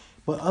up.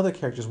 But other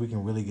characters we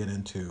can really get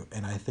into,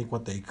 and I think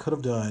what they could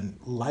have done,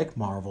 like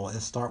Marvel,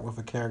 is start with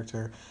a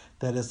character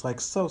that is like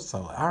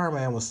so-so. Iron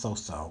Man was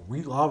so-so.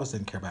 We all of us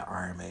didn't care about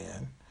Iron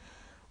Man,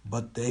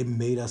 but they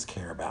made us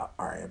care about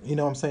Iron. You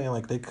know what I'm saying?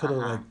 Like they could have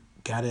Uh-huh.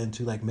 got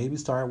into like maybe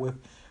start with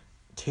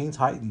Teen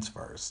Titans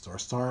first, or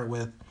start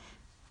with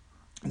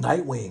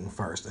Nightwing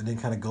first, and then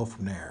kind of go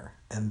from there.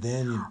 And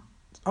then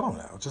I don't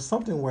know, just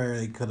something where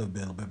it could have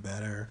been a bit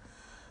better.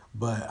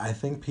 But I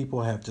think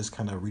people have just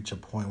kind of reached a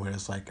point where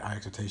it's like our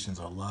expectations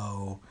are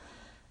low,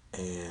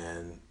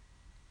 and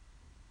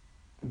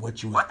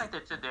what you was, Well, I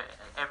think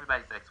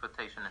everybody's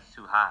expectation is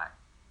too high.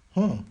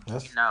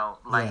 that's yeah,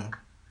 Like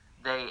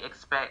they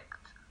expect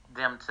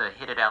them to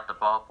hit it out the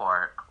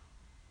ballpark,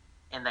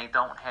 and they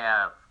don't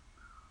have.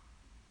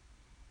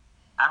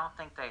 I don't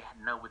think they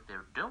know what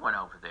they're doing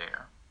over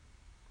there.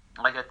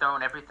 Like they're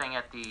throwing everything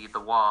at the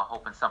wall,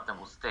 hoping something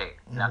will stick.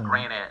 Now, mm-hmm,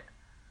 granted,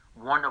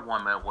 Wonder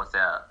Woman was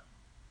a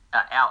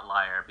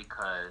outlier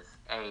because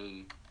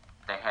they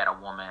had a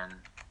woman,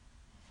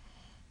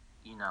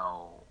 you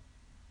know,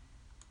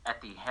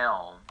 at the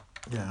helm,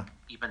 yeah,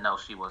 even though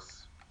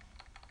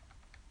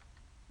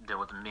there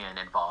was men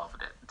involved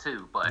in it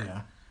too, but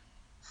yeah,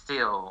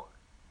 still,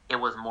 it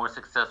was more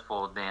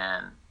successful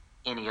than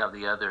any of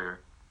the other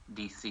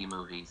DC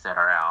movies that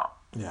are out.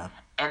 yeah,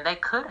 And they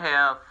could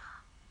have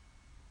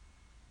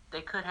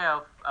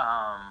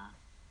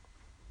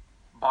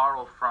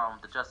borrowed from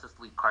the Justice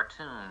League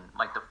cartoon.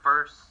 Like the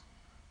first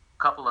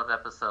couple of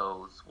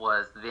episodes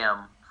was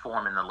them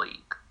forming the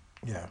league.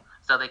 yeah,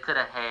 So they could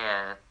have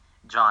had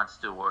John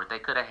Stewart, they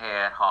could have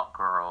had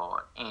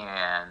Hawkgirl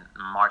and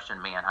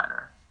Martian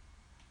Manhunter.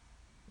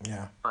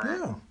 yeah, But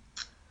yeah.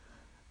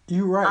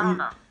 You're right. I don't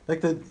know.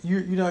 Like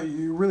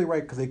you're really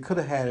right because they could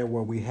have had it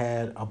where we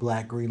had a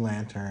Black Green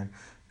Lantern,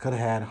 could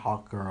have had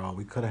Hawkgirl,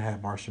 we could have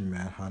had Martian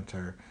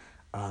Manhunter,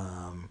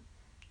 um,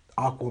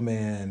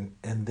 Aquaman,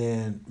 and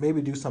then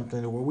maybe do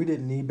something where we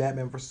didn't need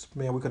Batman versus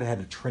Superman. We could have had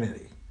a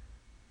Trinity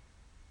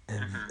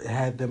and Hmm.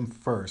 had them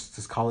first.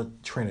 Just call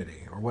it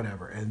Trinity or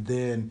whatever, and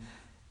then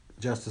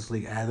Justice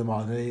League, add them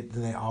all. Then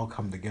they all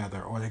come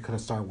together, or they could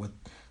have started with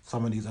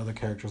some of these other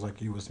characters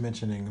like you was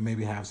mentioning, and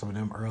maybe have some of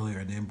them earlier,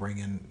 and then bring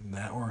in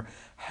that, or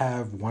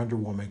have Wonder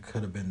Woman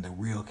could have been the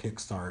real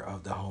kickstart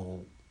of the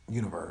whole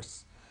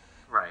universe,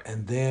 Right.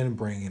 and then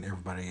bring in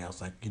everybody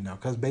else, like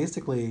because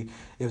basically,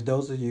 if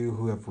those of you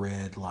who have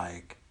read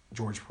like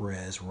George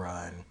Perez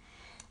run,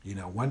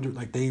 Wonder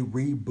like they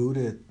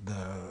rebooted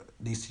the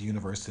DC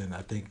universe in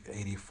I think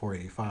 84,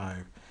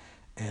 85,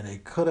 and they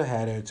could have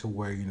had it to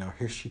where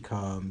here she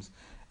comes,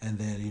 And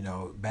then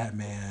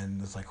Batman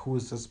is like, who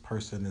is this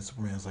person? And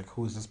Superman's like,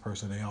 who is this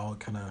person? They all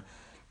kind of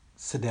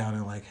sit down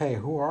and like, hey,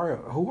 who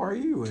are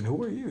you and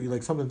who are you?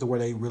 Like something to where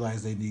they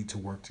realize they need to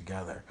work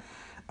together.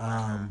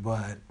 Mm-hmm.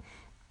 But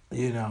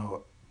you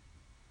know,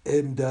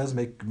 it does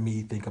make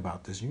me think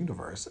about this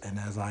universe. And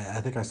as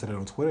I think I said it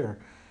on Twitter,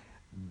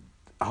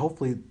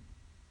 hopefully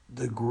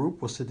the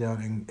group will sit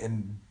down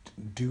and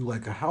do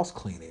like a house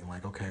cleaning.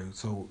 Like, okay,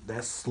 so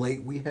that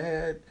slate we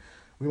had,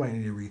 we might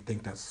need to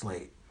rethink that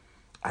slate.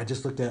 I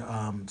just looked at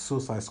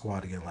Suicide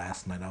Squad again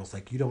last night. I was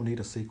like, you don't need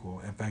a sequel.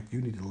 In fact,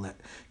 you need to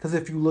because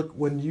if you look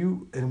when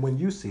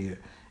you see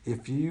it,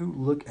 if you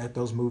look at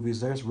those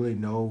movies, there's really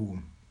no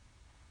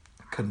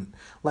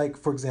like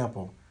for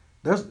example,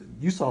 there's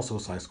you saw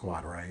Suicide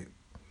Squad, right?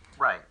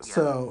 Right. Yes.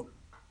 So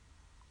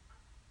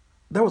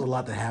there was a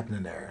lot that happened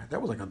in there. There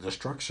was like a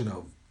destruction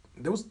of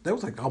there was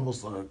like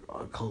almost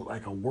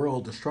like a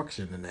world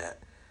destruction in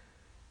that.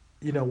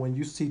 When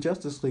you see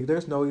Justice League,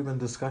 there's no even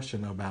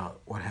discussion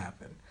about what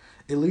happened.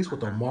 At least with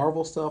the Mm-hmm.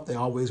 Marvel stuff, they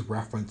always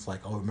reference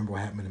like, "Oh, remember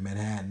what happened in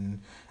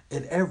Manhattan,"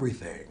 and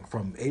everything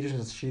from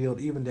Agents of Shield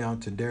even down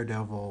to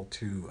Daredevil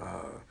to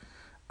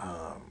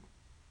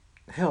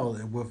hell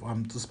with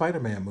the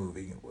Spider-Man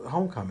movie,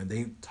 Homecoming.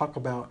 They talk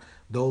about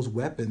those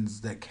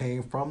weapons that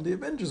came from the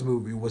Avengers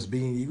movie was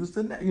being used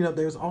in that.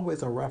 There's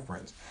always a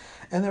reference,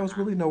 and there was Mm-hmm.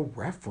 really no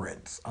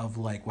reference of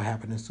like what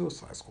happened in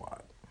Suicide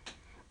Squad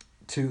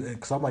to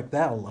because I'm like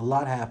that a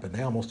lot happened.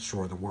 They almost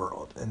destroyed the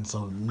world, and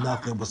so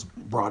nothing was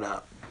brought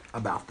up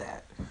about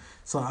that.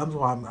 So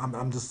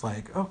I'm just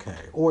like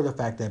okay, or the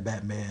fact that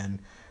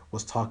Batman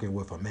was talking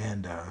with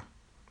Amanda.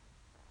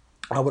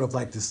 I would have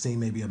liked to see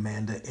maybe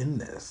Amanda in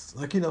this,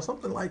 like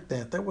something like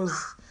that. There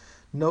was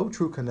no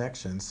true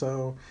connection.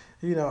 So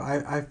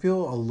I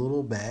feel a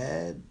little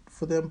bad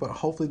for them, but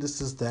hopefully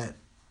this is that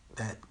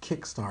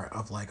kickstart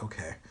of like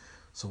okay,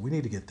 so we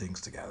need to get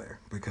things together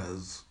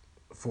because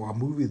for a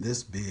movie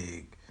this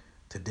big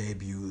to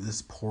debut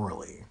this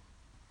poorly.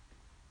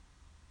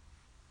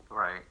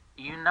 Right.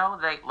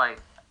 They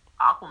like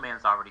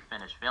Aquaman's already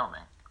finished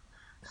filming,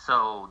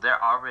 so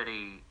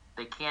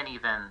they can't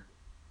even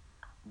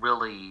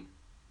really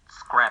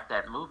scrap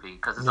that movie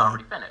because it's Yeah.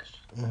 already finished.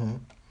 hmm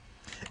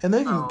And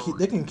they can keep So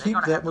they can they're keep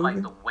gonna that have to like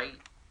movie. to wait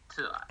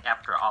to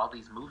after all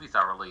these movies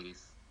are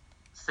released,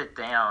 sit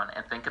down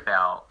and think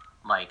about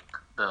like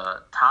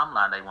the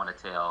timeline they want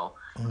to tell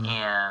hmm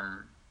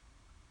and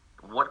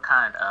what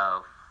kind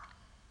of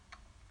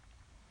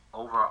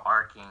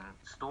overarching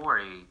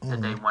story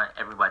that they hmm want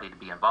everybody to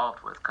be involved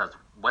with. Because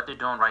what they're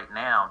doing right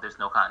now, there's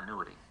no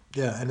continuity.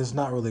 Yeah, and it's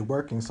not really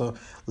working. So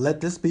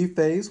let this be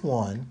phase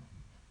one.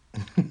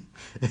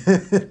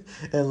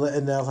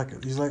 And now it's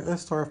like he's like,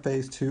 let's start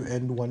phase two,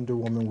 and Wonder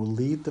Woman will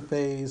lead the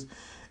phase.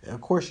 And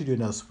of course, you do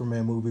another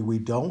Superman movie. We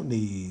don't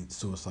need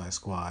Suicide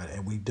Squad,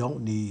 and we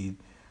don't need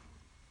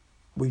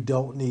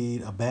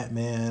a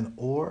Batman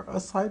or a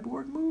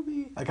Cyborg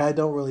movie. Like I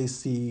don't really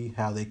see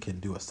how they can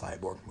do a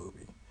Cyborg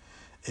movie.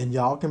 And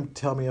y'all can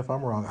tell me if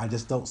I'm wrong. I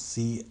just don't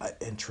see an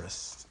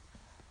interest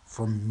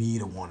for me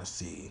to want to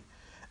see.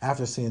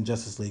 After seeing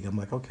Justice League, I'm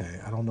like, okay,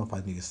 I don't know if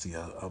I need to see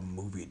a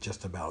movie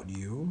just about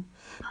you,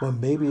 but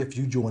maybe if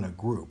you join a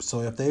group.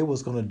 So if they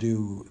was gonna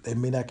do, they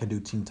may not can do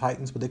Teen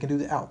Titans, but they can do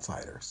the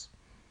Outsiders.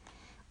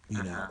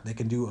 Hmm. They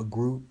can do a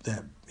group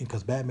that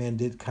because Batman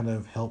did kind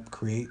of help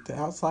create the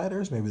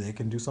Outsiders. Maybe they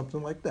can do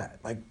something like that,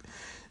 like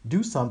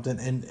do something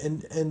and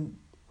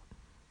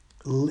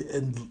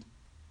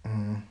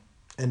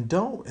and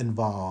don't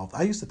involve.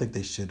 I used to think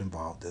they should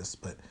involve this,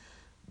 but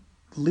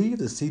leave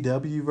the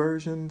CW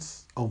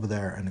versions over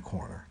there in the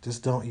corner.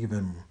 Just don't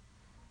even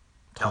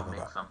talk Don't about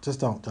mix it. them. Just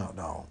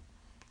don't.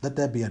 Let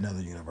that be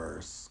another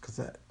universe. Cause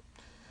that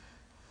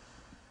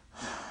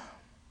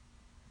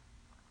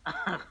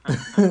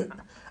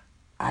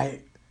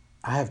I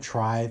I have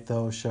tried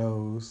those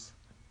shows.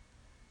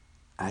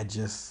 I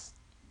just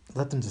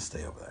let them just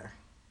stay over there.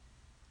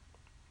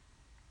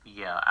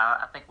 Yeah,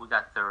 I think we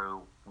got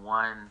through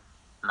one,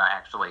 no,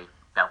 actually,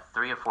 about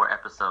 3 or 4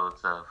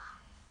 episodes of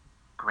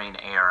Green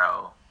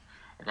Arrow,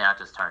 and then I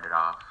just turned it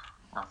off.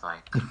 I was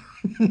like,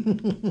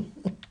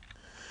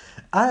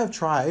 I have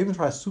tried. I even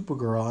tried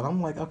Supergirl, and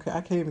I'm like, okay,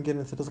 I can't even get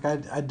into this.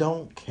 Like, I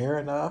don't care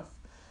enough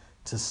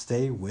to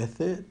stay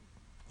with it.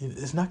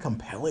 It's not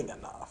compelling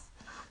enough.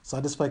 So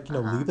I just like uh-huh,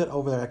 leave that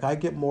over there. Like I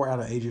get more out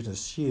of Agents of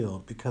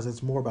Shield because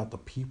it's more about the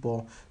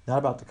people, not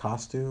about the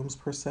costumes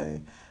per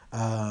se.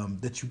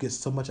 That you get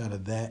so much out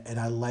of that, and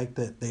I like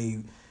that they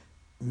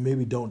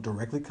maybe don't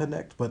directly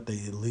connect, but they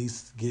at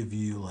least give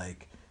you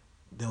like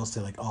they'll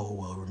say like, oh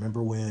well,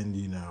 remember when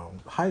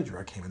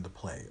Hydra came into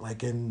play?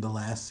 Like in the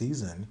last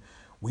season,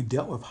 we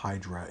dealt with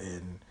Hydra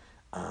in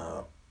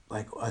uh,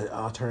 like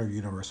alternative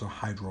universe or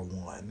Hydra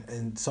One,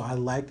 and so I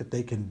like that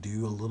they can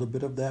do a little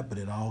bit of that, but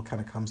it all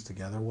kind of comes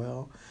together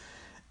well.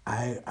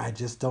 I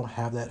just don't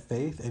have that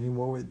faith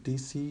anymore with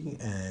DC,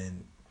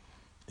 and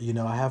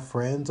I have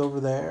friends over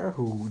there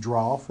who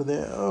draw for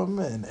them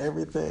and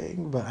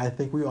everything, but I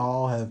think we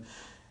all have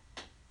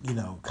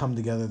come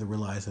together to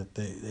realize that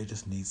they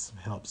just need some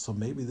help. So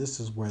maybe this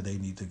is where they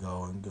need to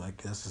go and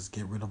like let's just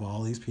get rid of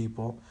all these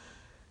people,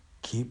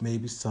 keep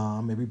maybe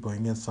some, maybe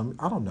bring in some,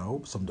 I don't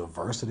know, some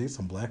diversity,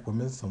 some black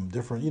women, some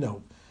different,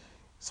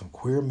 some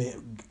queer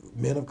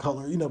men of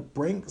color,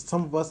 bring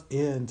some of us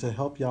in to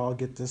help y'all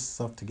get this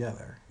stuff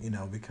together,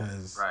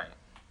 because Right.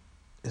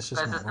 it's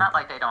just Because not it's not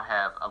working. like they don't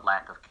have a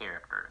lack of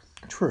characters.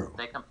 True.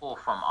 They can pull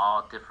from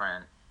all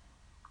different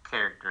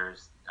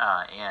characters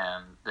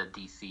in the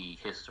DC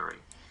history.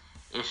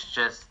 It's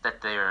just that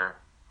they're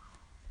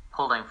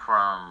pulling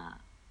from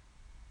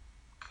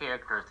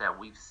characters that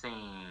we've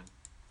seen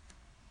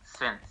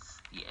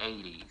since the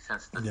 80s,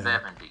 since the Yeah.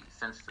 70s,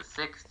 since the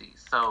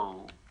 60s.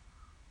 So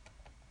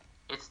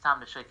it's time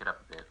to shake it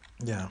up a bit.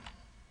 Yeah.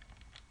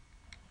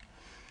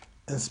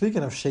 And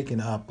speaking of shaking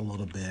up a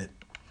little bit,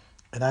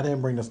 and I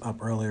didn't bring this up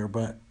earlier,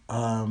 but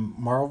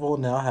Marvel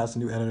now has a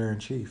new editor in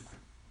chief.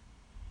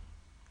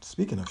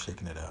 Speaking of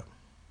shaking it up,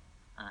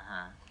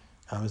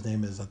 Hmm. his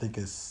name is, I think,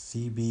 is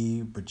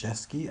CB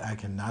Brzezinski. I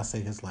cannot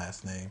say his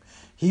last name.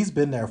 He's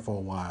been there for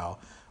a while,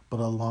 but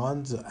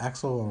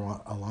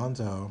Axel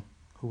Alonso,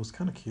 who was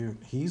kind of cute,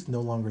 he's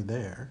no longer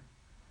there.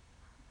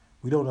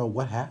 We don't know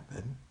what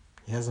happened.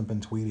 He hasn't been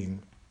tweeting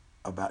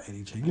about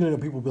any change.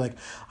 People be like,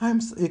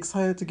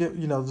 excited to get,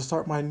 to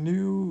start my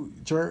new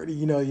journey.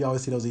 You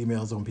always see those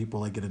emails when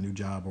people like get a new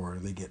job or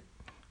they get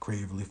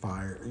creatively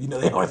fired.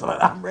 They always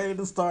like, I'm ready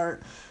to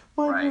start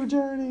my Right. new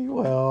journey.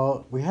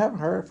 Well, we haven't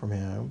heard from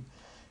him,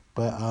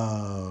 but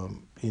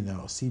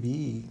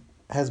CB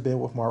has been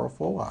with Marvel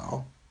for a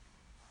while.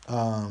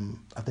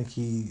 I think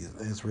he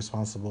is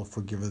responsible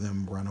for giving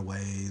them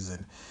Runaways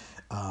and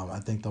I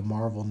think the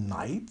Marvel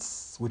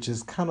Knights, which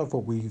is kind of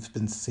what we've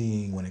been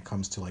seeing when it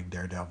comes to like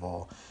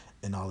Daredevil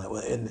and all that.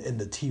 Well, in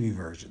the TV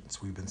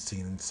versions, we've been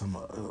seeing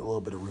a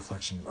little bit of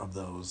reflection of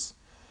those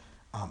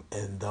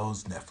in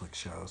those Netflix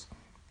shows.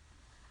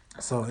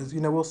 So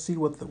we'll see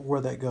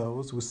where that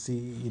goes. We'll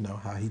see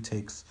how he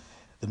takes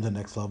them to the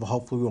next level.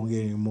 Hopefully, we won't get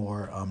any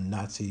more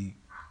Nazi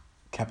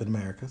Captain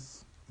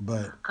Americas,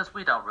 but Because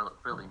we don't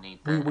really need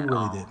we that we at really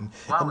all. didn't.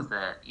 Why was And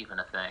that even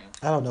a thing?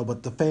 I don't know,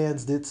 but the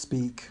fans did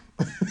speak,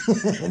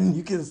 and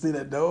you can see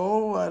that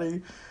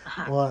nobody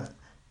want.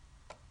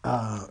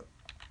 Uh,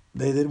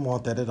 they didn't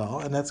want that at all,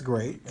 and that's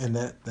great, and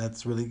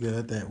that's really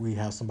good that we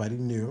have somebody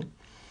new.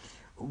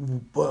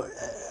 But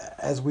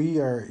as we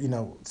are,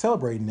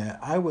 celebrating that,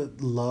 I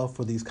would love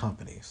for these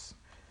companies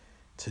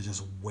to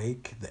just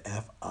wake the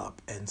f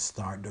up and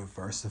start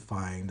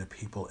diversifying the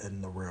people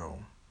in the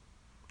room.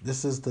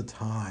 This is the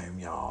time,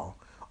 y'all,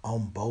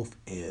 on both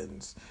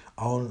ends,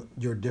 on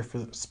your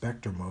different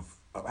spectrum of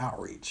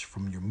outreach,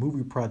 from your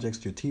movie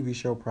projects, your TV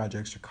show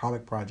projects, your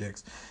comic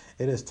projects.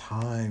 It is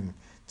time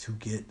to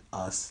get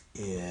us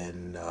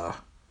in.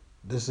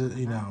 This is,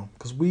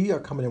 because we are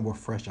coming in with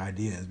fresh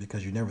ideas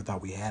because you never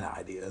thought we had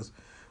ideas,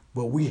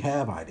 but we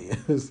have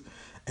ideas,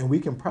 and we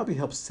can probably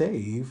help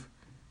save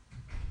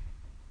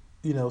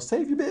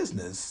your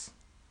business.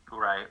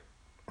 Right.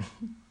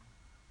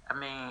 I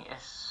mean,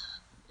 it's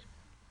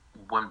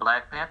when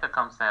Black Panther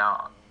comes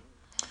out,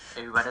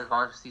 everybody's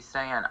going to be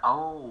saying,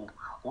 "Oh,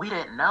 we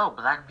didn't know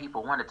black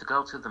people wanted to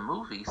go to the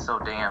movies so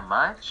damn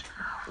much.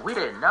 We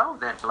didn't know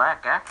that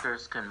black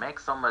actors can make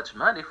so much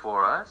money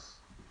for us."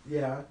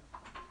 Yeah.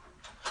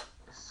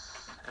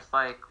 It's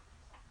like,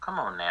 come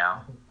on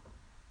now.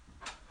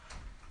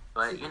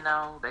 But See,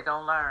 they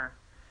gonna learn.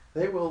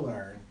 they will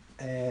learn,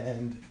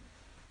 and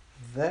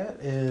that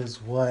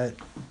is what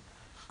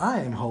I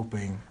am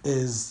hoping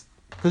is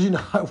because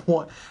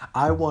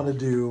I want to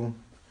do.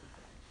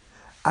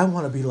 I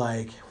want to be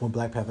like when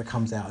Black Panther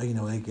comes out, they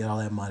get all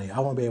that money. I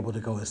want to be able to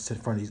go and sit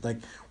in front of these. Like,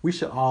 we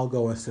should all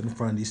go and sit in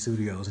front of these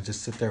studios and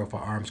just sit there with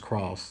our arms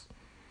crossed.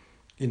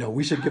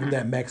 We should give them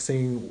that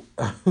Maxine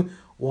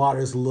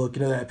Waters look.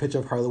 That picture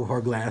of her with her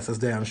glasses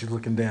down. She's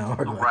looking down.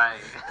 Right.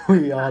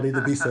 We all need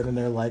to be sitting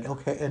there like,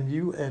 okay, and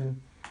you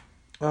and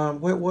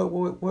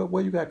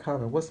what you got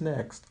coming? What's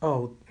next?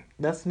 Oh,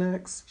 that's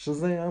next.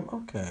 Shazam.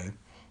 Okay.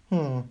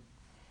 Hmm.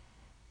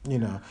 You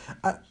know,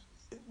 I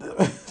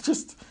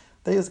just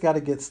they just got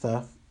to get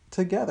stuff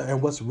together.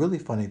 And what's really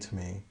funny to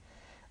me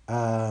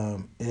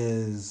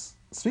is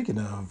speaking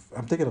of,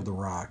 I'm thinking of The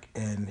Rock,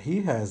 and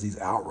he has these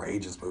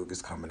outrageous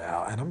movies coming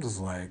out, and I'm just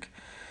like,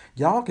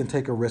 y'all can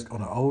take a risk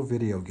on an old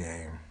video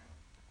game.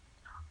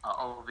 An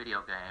old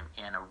video game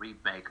and a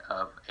remake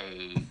of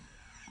a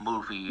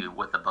movie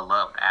with a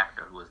beloved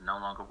actor who is no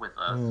longer with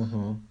us.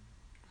 Hmm.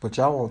 But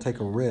y'all won't take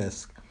a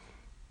risk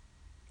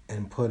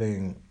in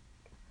putting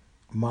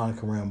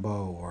Monica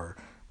Rambeau or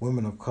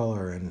women of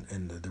color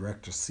in the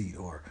director's seat,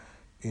 or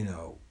you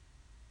know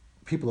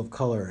people of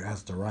color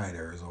as the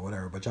writers or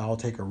whatever. But y'all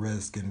take a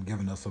risk in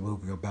giving us a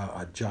movie about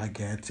a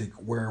gigantic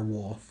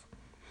werewolf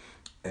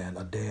and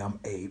a damn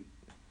ape.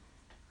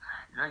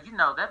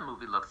 That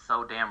movie looks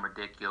so damn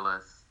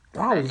ridiculous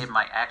I that was it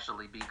might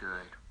actually be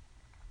good.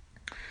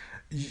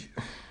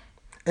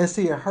 and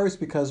see it hurts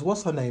because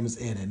what's her name is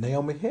in it,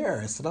 Naomi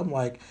Harris, and I'm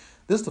like,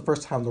 this is the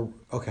first time the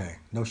okay,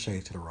 no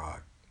shade to the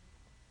Rock.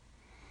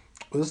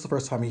 this is the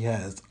first time he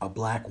has a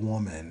black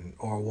woman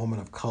or a woman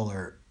of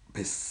color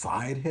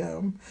beside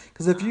him.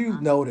 Because if you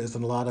Hmm. notice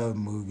in a lot of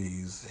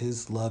movies,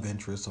 his love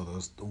interest or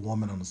the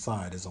woman on the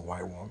side is a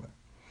white woman.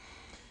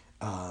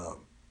 Uh,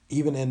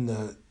 Even in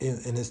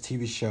his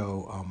TV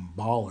show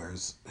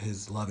Ballers,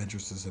 his love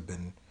interests have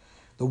been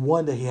the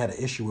one that he had an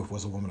issue with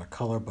was a woman of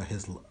color, but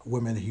his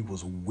women that he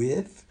was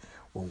with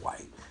were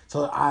white.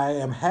 So I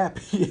am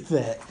happy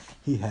that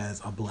he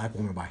has a black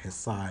woman by his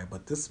side.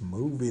 But this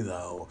movie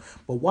though,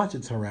 but watch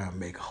it turn around and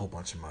make a whole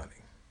bunch of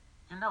money.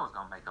 You know it's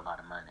gonna make a lot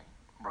of money,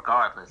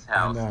 regardless I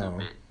how know.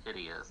 stupid it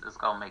is. It's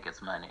gonna make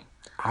its money.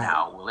 I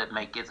Now, will it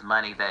make its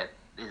money that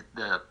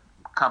the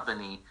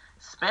company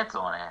spent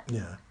on it?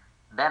 Yeah,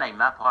 That ain't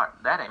my part.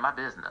 That ain't my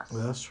business.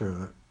 well, that's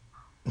true.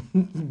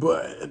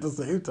 But at the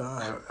same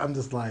time, I'm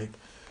just like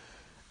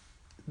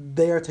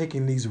they are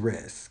taking these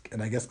risks,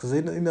 and I guess because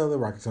they know the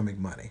Rockets gonna make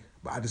money.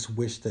 But I just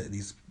wish that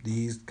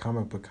these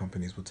comic book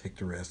companies would take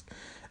the risk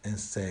and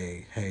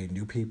say, "Hey,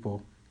 new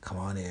people, come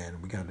on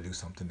in. We got to do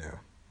something new.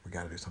 We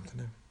got to do something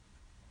new."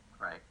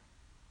 Right.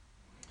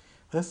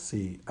 Let's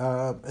see.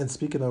 And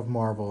speaking of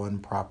Marvel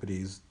and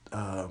properties,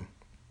 The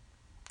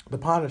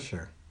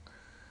Punisher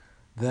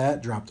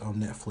that dropped on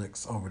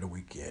Netflix over the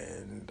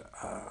weekend,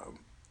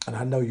 and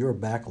I know you're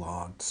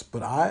backlogged,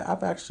 but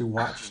I've actually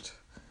watched.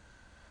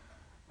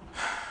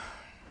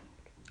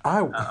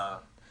 I Uh,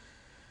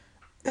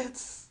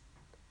 it's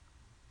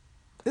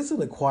it's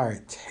an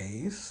acquired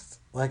taste.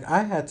 Like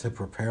I had to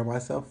prepare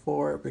myself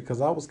for it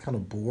because I was kind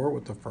of bored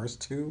with the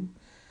first two,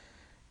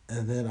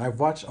 and then I've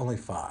watched only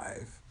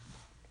five.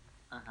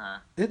 uh-huh.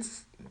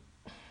 It's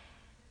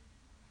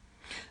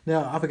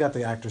now I forgot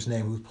the actor's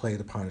name who played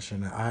the Punisher.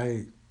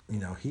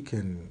 Now he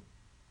can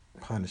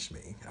punish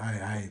me.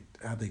 I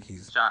think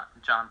he's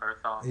John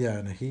Berthold. yeah,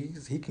 and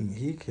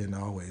he can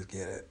always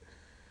get it.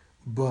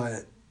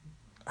 But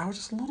I was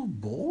just a little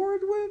bored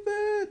with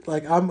it.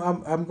 Like I'm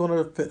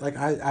gonna fit, like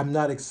I'm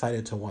not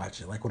excited to watch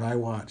it. Like when I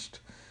watched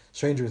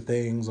Stranger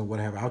Things or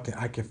whatever,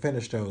 I can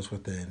finish those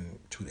within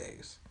 2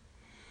 days.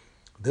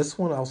 This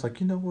one I was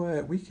like, you know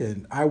what, we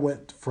can. I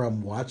went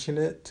from watching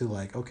it to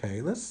like,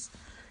 okay, let's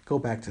go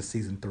back to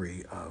season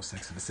three of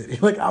Sex and the City.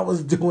 Like I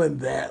was doing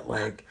that,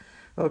 like.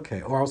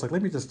 Okay, or I was like,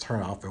 let me just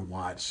turn off and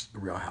watch The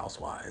Real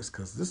Housewives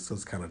because this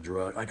is kind of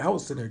drug. Like I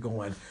was sitting there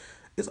going,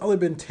 it's only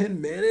been 10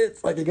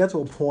 minutes. Like it got to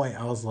a point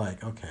I was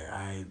like,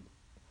 okay,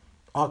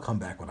 I'll come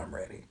back when I'm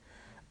ready.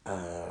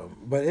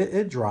 But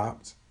it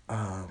dropped,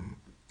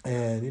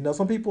 and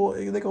some people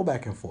they go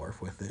back and forth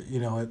with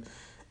it.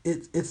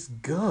 It's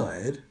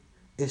good.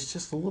 It's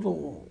just a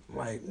little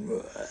like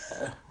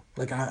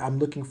like I'm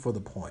looking for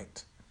the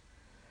point.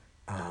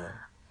 Uh,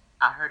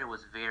 I heard it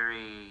was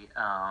very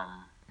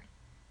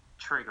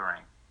triggering.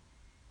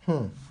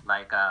 hmm.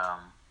 Like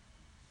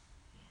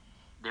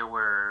there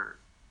were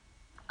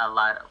a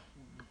lot.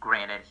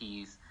 Granted,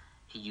 he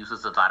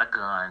uses a lot of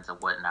guns and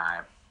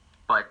whatnot,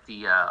 but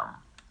the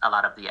a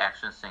lot of the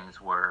action scenes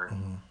were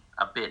Hmm.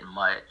 a bit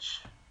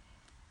much,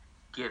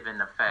 given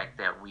the fact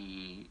that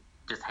we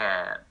just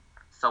had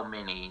so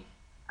many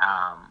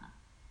um,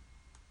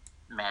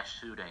 mass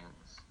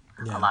shootings.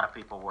 A Yeah. lot of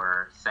people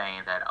were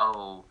saying that,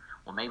 oh,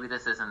 well, maybe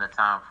this isn't the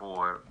time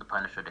for the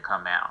Punisher to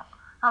come out.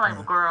 I'm like, Yeah.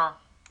 well, girl,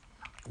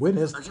 When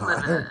is the you live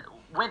in time?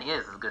 a when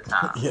is a good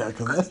time? Yeah, because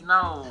Because that's you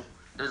know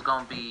there's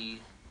gonna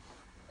be,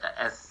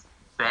 as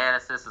bad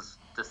as this is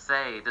to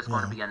say, there's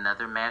going to yeah. be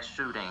another mass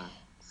shooting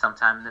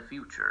sometime in the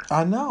future.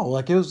 I know.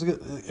 Like it was.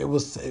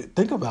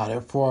 Think about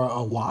it. For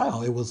a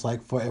while, it was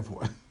like for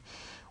everyone.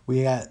 We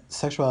had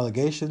sexual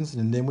allegations,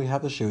 and then we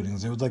have the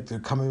shootings. It was like they're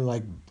coming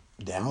like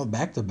down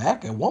back to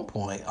back at one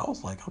point. I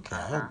was like, okay,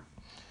 Uh-huh.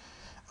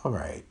 all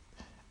right.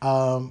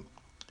 Um,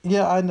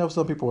 yeah, I know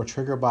some people were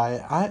triggered by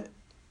it.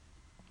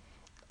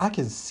 I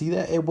can see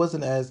that it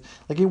wasn't as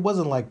like it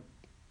wasn't like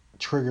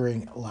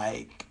triggering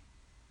like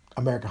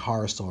American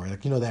Horror Story.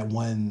 Like that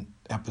one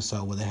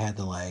episode where they had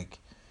to like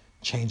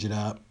change it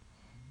up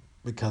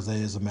because there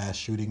is a mass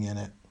shooting in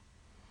it.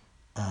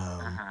 Um,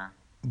 Uh-huh.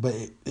 but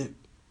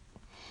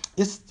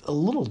it's a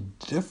little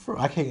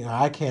different.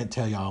 I can't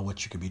tell y'all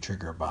what you could be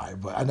triggered by,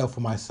 but I know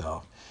for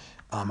myself,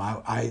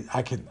 I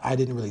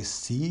didn't really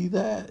see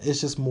that.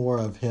 It's just more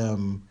of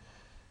him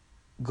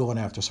going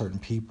after certain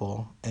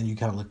people, and you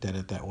kind of looked at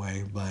it that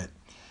way. But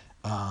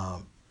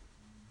um,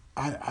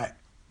 I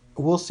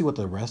we'll see what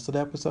the rest of the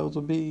episodes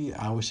will be.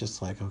 I was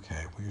just like,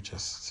 okay, we're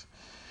just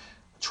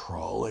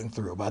trolling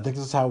through. But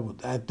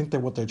I think that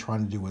what they're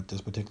trying to do with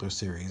this particular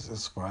series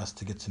is for us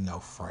to get to know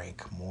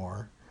Frank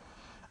more.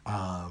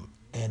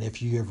 And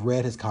if you have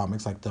read his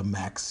comics, like the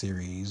Max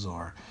series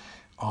or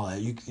all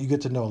that, you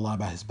get to know a lot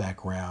about his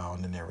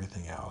background and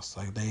everything else.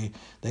 Like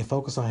they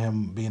focus on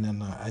him being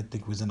I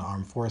think he was in the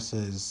armed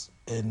forces.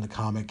 In the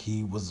comic,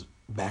 he was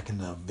back in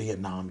the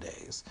Vietnam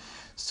days.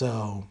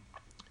 So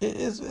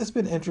it's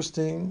been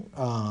interesting.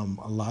 A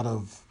lot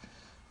of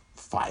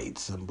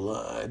fights and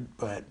blood,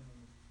 but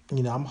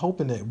I'm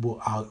hoping that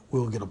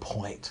we'll get a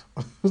point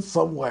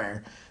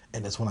somewhere,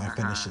 and it's when I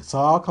finish Uh-huh. it. So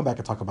I'll come back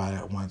and talk about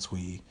it once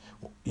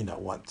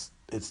once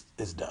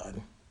it's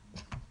done.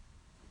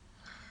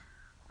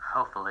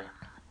 Hopefully.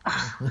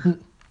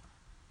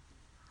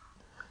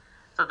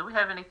 So, do we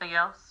have anything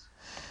else?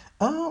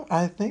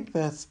 I think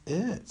that's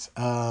it.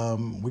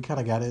 We kind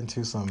of got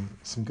into some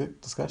good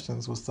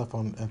discussions with stuff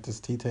on at this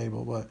tea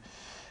table, but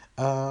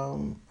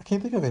I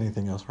can't think of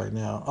anything else right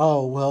now.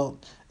 Oh well,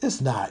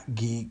 it's not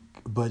geek,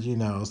 but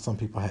some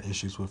people had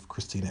issues with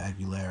Christina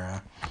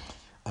Aguilera.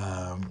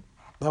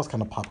 That was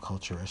kind of pop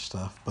culture-ish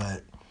stuff.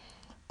 But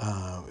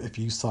if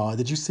you saw,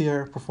 did you see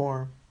her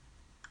perform?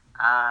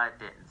 I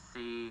didn't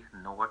see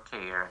nor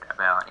cared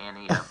about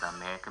any of the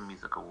American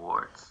Music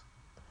Awards.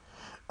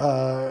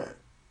 Uh,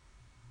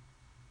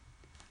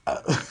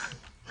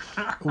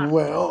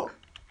 well,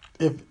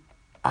 if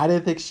I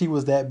didn't think she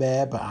was that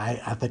bad, but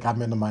I think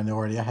I'm in the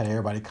minority. I had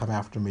everybody come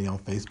after me on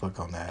Facebook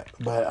on that,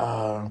 but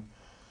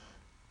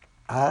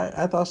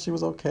I thought she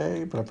was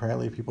okay, but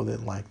apparently people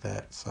didn't like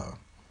that. So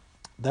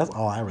that's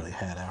all I really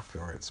had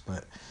afterwards.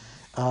 But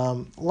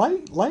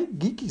like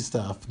geeky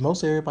stuff.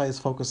 Most everybody's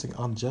focusing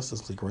on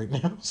Justice League right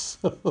now.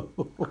 So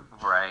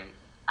Right.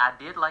 I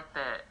did like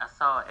that. I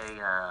saw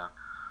a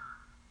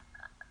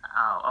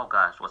oh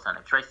gosh, what's her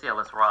name? Tracy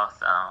Ellis Ross.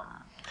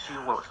 She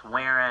was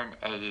wearing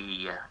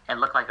it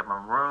looked like a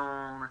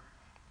maroon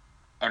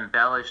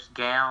embellished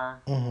gown.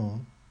 hmm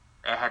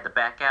It had the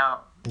back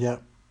out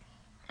yep.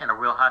 and a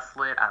real high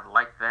slit. I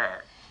like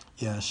that.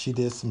 Yeah, she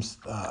did some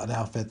an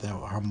outfit that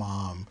her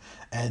mom,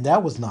 and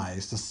that was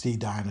nice to see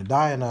Diana.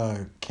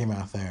 Diana came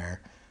out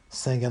there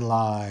singing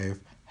live,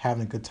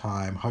 having a good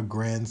time. Her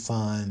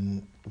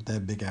grandson with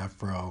that big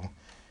afro,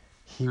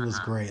 he was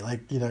Hmm. great.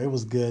 Like it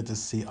was good to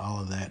see all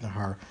of that in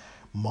her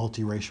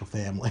multiracial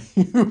family.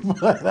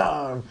 But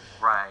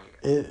Right.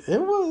 it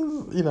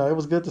was it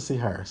was good to see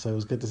her. So it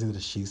was good to see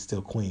that she's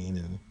still queen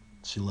and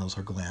she loves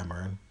her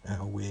glamour and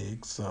her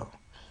wig. So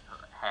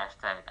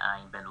Hashtag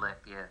I ain't been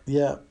left yet.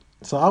 yeah.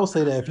 So I would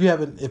say that if you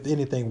haven't, if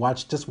anything,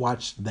 watch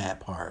that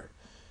part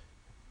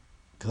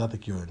because I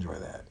think you'll enjoy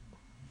that.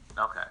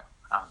 Okay,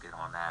 I'll get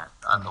on that.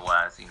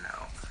 Otherwise,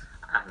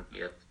 I can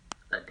give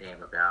a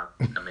damn about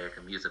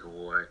American Music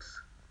Awards.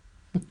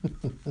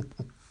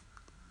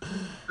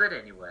 But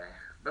anyway,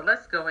 but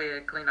let's go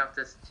ahead, clean up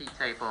this tea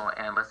table,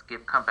 and let's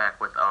come back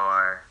with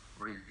our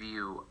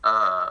review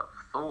of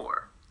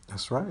Thor.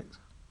 That's right.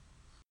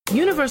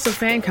 Universal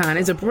FanCon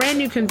is a brand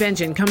new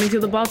convention coming to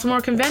the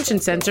Baltimore Convention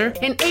Center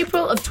in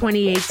April of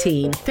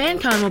 2018.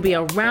 FanCon will be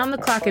a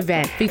round-the-clock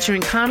event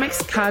featuring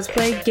comics,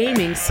 cosplay,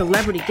 gaming,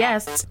 celebrity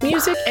guests,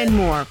 music, and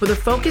more with a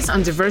focus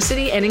on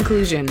diversity and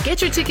inclusion.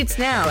 Get your tickets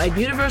now at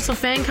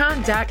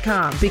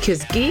universalfancon.com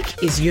because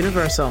geek is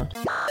universal.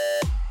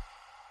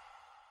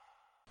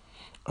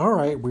 All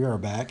right, we are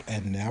back,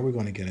 and now we're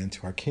going to get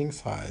into our king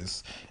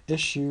size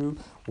issue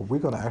where we're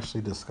going to actually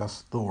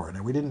discuss Thor.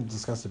 Now, we didn't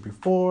discuss it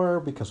before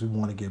because we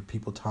want to give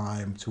people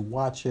time to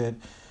watch it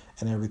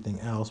and everything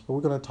else, but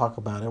we're going to talk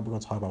about it. We're going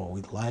to talk about what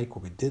we like,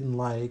 what we didn't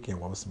like, and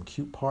what was some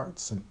cute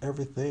parts and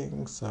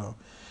everything. So,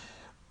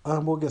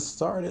 we'll get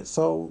started.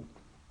 So,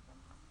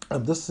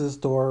 this is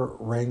Thor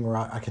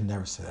Ragnarok. I can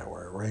never say that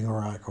word,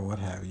 Ragnarok or what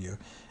have you.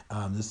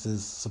 This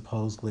is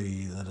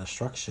supposedly the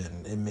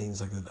destruction. It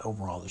means like the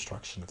overall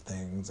destruction of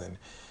things, and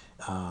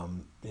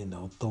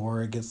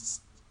Thor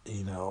gets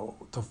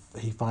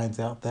he finds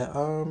out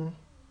that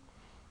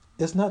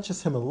it's not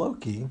just him and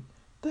Loki.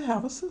 They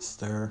have a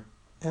sister,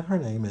 and her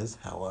name is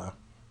Hela,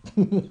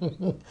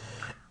 and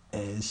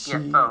Yeah.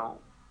 she So,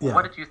 what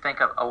yeah. did you think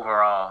of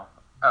overall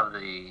of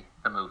the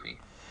movie?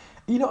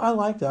 I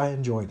liked it. I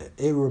enjoyed it.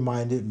 It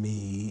reminded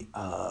me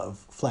of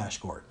Flash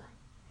Gordon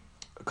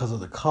because of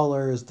the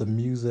colors, the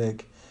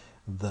music,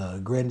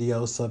 the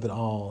grandiose of it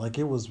all. Like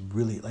it was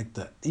really like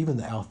even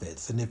the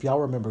outfits. And if y'all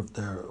remember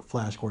the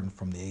Flash Gordon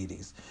from the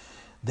 80s,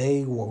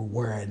 they were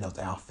wearing those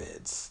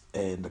outfits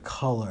and the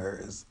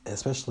colors,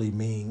 especially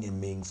Ming and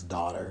Ming's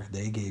daughter.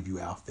 They gave you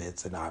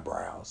outfits and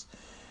eyebrows.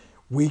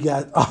 We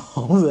got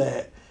all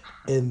that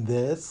in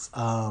this.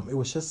 It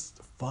was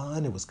just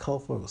fun. It was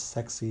colorful. It was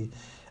sexy.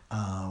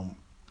 Um,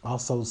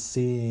 Also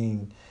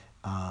seeing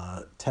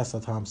Tessa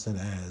Thompson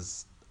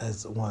as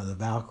one of the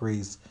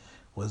Valkyries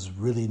was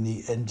really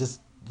neat, and just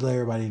to let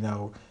everybody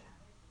know,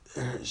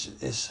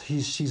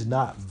 she's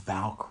not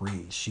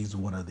Valkyrie. She's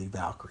one of the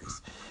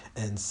Valkyries,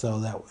 and so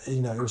that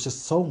it was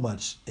just so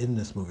much in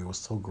this movie. It was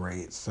so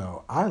great.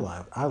 So I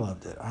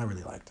loved it. I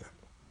really liked it.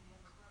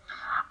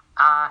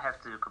 I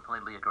have to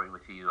completely agree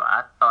with you.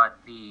 I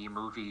thought the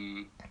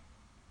movie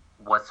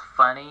was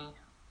funny.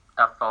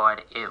 I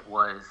thought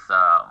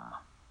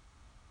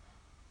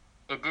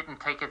it didn't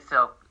take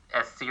itself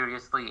as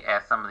seriously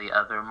as some of the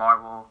other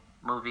Marvel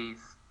movies.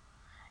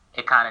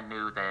 It kind of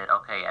knew that,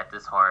 okay, at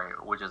this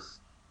heart, we're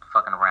just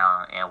fucking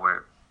around and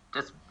we're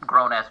just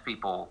grown ass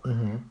people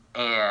Mm-hmm.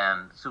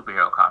 in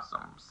superhero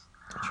costumes.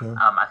 True.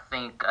 I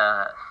think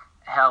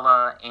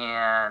Hela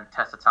and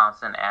Tessa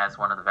Thompson as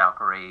one of the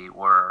Valkyrie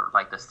were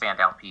like the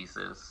standout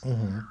pieces.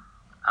 Mm-hmm.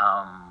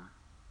 Um,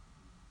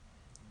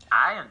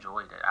 I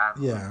enjoyed it. I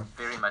Yeah.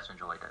 very much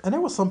enjoyed it. And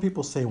there was some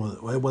people saying,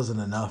 well, it wasn't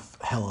enough.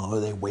 Hello,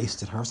 they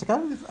wasted her. It's like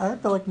I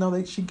feel like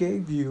no, she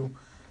gave you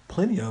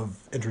plenty of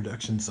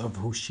introductions of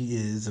who she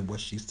is and what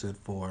she stood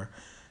for.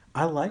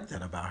 I like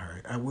that about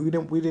her. We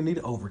didn't need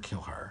to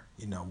overkill her.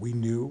 We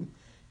knew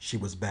she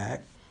was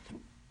back.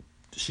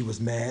 She was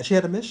mad. She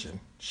had a mission.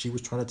 She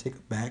was trying to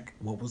take back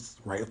what was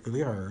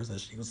rightfully hers,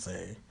 as she was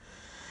saying.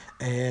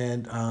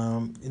 And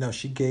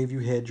she gave you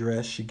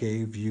headdress. She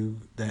gave you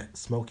that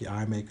smoky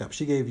eye makeup.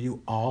 She gave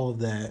you all of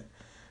that,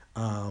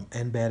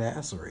 and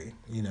badassery.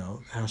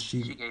 How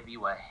She gave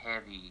you a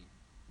heavy,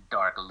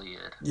 dark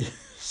lid. yeah,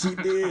 she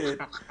did.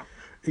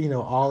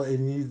 All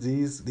and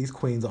these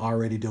queens are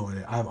already doing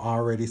it. I've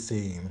already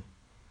seen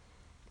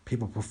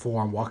people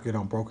perform "Walking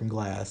on Broken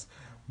Glass"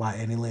 by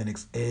Annie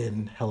Lennox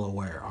in Hella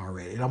Wear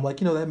already, and I'm like,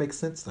 that makes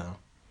sense though.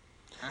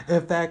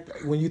 In Hmm. fact,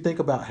 when you think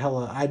about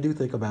Hella, I do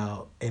think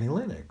about Annie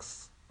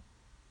Lennox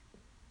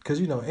because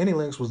Annie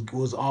Lennox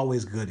was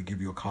always good to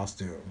give you a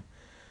costume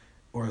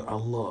or a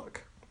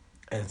look,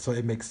 and so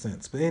it makes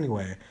sense. But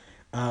anyway,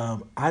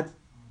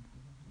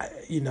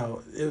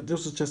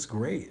 this was just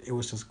great. It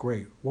was just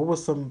great. What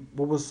was some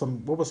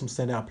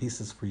standout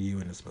pieces for you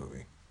in this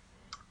movie?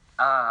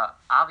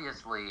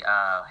 Obviously,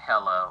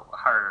 Hella,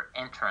 her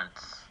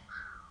entrance,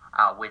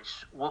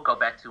 which we'll go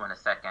back to in a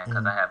second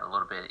because I Mm, have a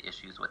little bit of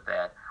issues with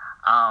that.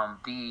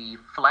 The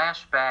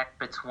flashback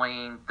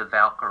between the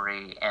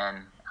Valkyrie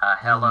and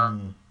Hella,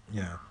 mm,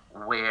 yeah,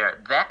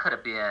 where that could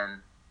have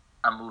been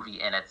a movie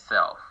in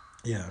itself,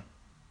 yeah,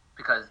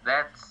 because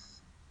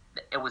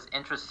it was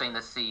interesting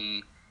to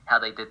see how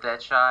they did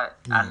that shot.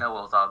 I yeah, know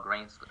it was all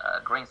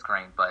green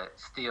screen, but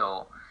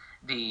still,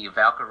 the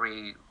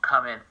Valkyrie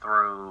coming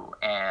through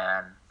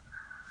and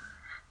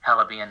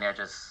Hella being there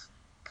just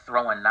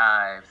throwing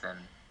knives and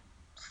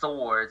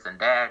swords and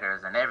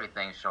daggers and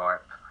everything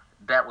sharp.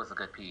 That was a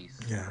good piece.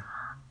 yeah,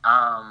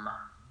 Um,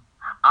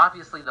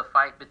 Obviously, the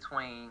fight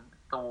between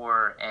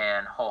Thor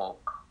and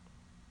Hulk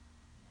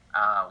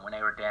when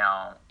they were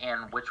down,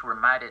 and which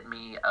reminded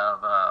me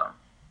of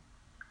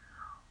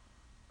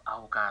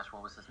oh gosh,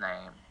 what was his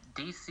name?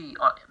 DC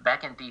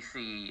back in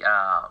DC,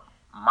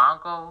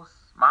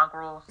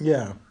 Mongrels,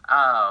 yeah,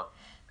 uh,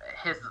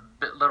 his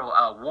little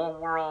War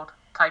World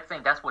type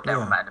thing. That's what that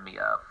yeah, reminded me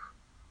of.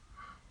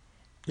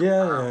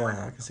 yeah, What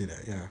yeah. I can see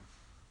that. Yeah,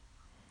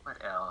 what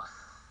else?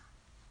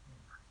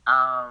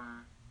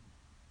 Um,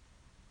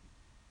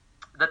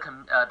 the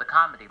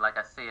comedy, like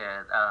I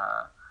said,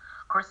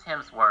 Chris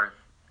Hemsworth.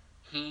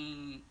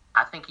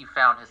 I think he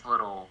found his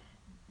little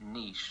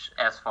niche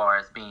as far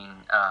as being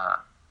a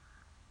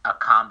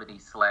comedy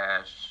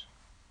slash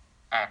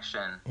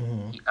action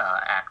hmm,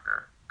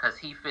 actor, because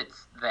he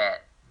fits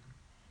that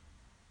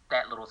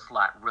little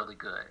slot really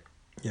good.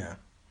 yeah.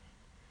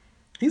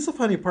 He's a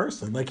funny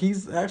person. Like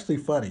he's actually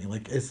funny.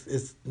 Like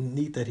it's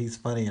neat that he's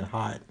funny and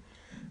hot,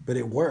 but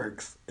it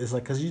works. It's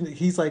like because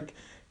he's like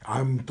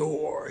I'm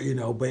Thor,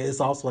 but it's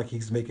also like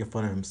he's making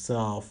fun of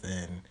himself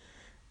and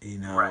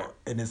Right.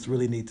 and it's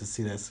really neat to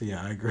see that. So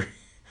yeah, I agree.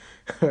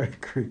 I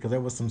agree because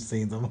there was some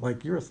scenes I'm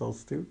like you're so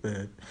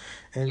stupid,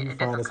 and Yeah, you it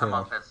fine doesn't as come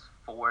hell. off as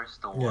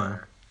forced Yeah,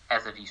 or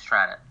as if he's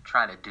trying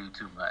to do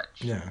too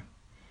much. yeah.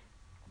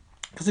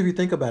 Because if you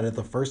think about it,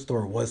 the first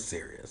Thor was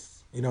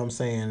serious. You know what I'm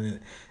saying?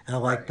 And I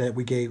like Right. that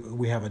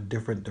we have a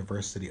different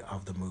diversity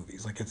of the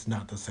movies. Like it's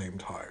not the same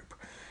type.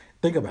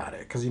 Think about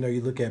it, because you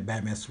look at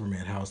Batman,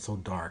 Superman, how it's so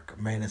dark.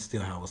 Man of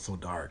Steel, how it's so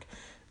dark.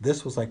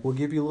 This was like we'll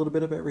give you a little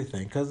bit of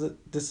everything because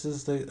this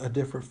is a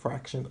different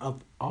fraction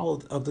of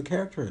all of the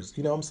characters.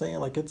 You know what I'm saying?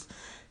 Like it's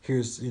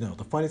here's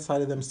the funny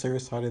side of them,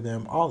 serious side of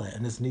them, all that,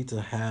 and it's neat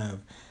to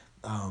have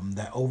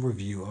that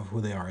overview of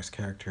who they are as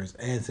characters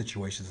and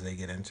situations they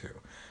get into.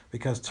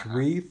 Because to Uh-huh.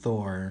 read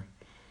Thor,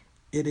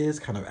 it is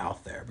kind of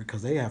out there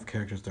because they have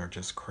characters that are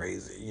just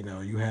crazy.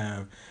 You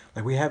have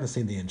like we haven't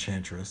seen the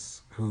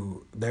Enchantress,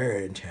 who their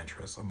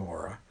Enchantress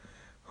Amora,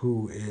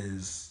 who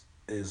is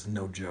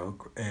no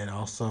joke, and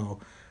also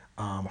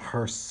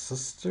her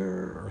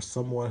sister or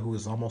someone who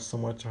is almost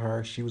similar to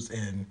her. She was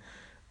in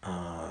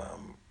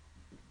um,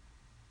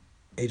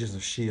 Agents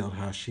of Shield.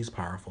 How she's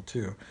powerful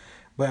too,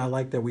 but I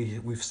like that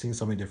we've seen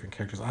so many different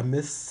characters. I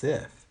miss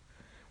Sith.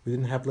 We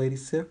didn't have Lady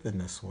Sith in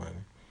this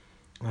one.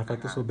 And I feel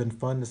like this Uh-huh. would have been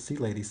fun to see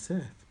Lady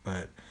Sith,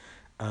 but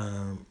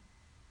um,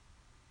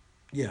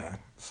 yeah.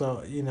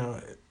 So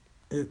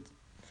it.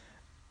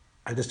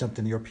 I just jumped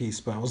into your piece,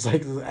 but I was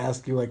like to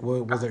ask you like,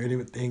 what was there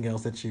anything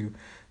else that you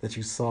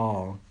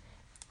saw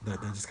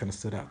that just kind of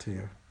stood out to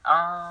you?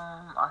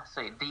 Let's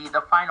see.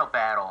 The final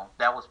battle,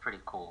 that was pretty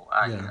cool.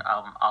 Yeah,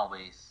 I'm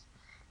always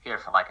here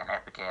for like an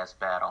epic ass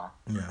battle.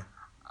 yeah,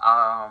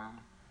 Um,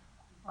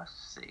 let's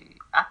see.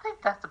 I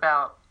think that's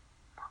about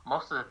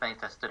most of the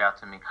things that stood out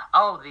to me.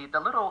 Oh, the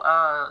little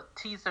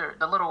teaser,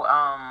 the little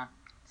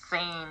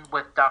scene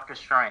with Doctor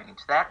Strange.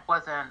 That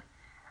wasn't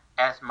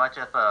as much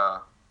of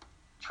a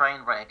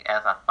train wreck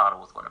as I thought it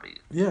was going to be.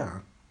 yeah,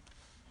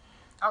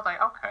 I was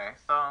like, okay,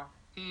 so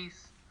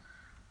he's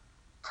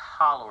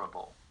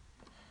tolerable.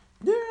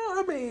 yeah.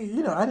 I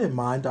mean, I didn't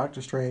mind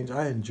Doctor Strange.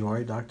 I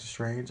enjoyed Doctor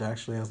Strange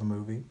actually as a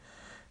movie.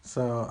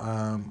 So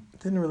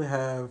didn't really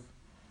have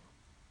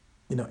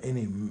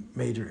any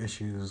major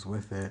issues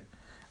with it.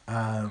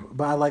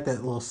 But I like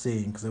that little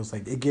scene because it was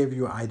like it gave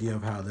you an idea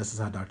of how this is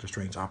how Doctor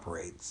Strange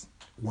operates.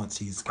 once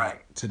he's got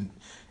Right. to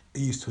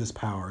used to his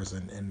powers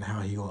and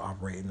how he will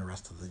operate in the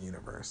rest of the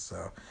universe.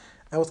 So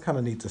that was kind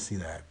of neat to see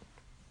that.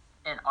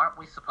 And aren't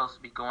we supposed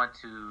to be going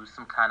to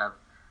some kind of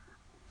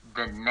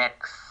the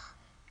next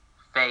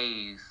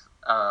phase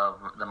of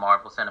the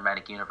Marvel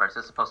Cinematic Universe?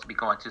 It's supposed to be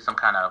going to some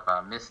kind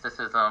of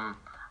mysticism,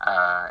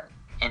 uh,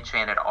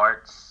 enchanted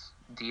arts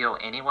deal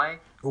anyway.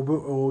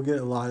 We'll get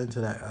a lot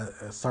into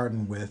that,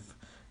 starting with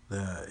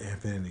the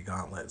Infinity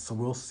Gauntlet. So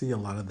we'll see a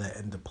lot of that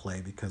into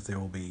play because they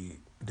will be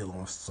dealing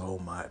with so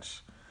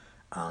much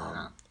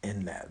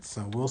in that.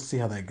 So we'll see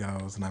how that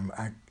goes, and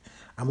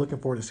I'm looking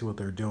forward to see what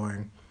they're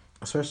doing,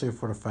 especially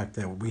for the fact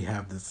that we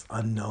have this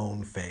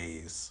unknown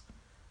phase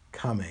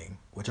coming,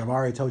 which I've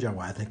already told you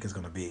what I think is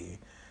going to be,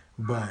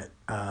 but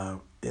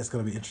it's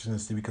going to be interesting to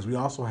see because we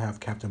also have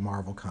Captain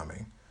Marvel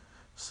coming,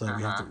 so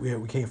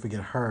we can't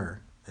forget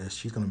her as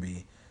she's going to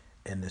be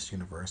in this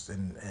universe,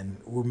 and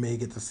we may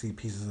get to see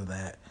pieces of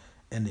that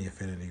in the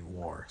Infinity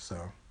War. So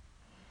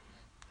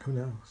who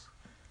knows?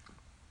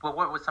 Well,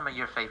 what were some of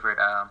your favorite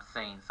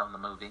scenes from the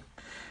movie?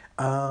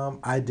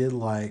 I did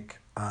like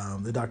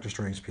the Doctor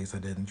Strange piece. I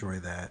did enjoy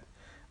that.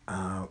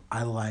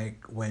 I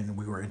like when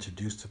we were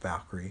introduced to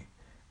Valkyrie,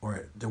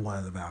 or to one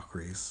of the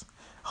Valkyries.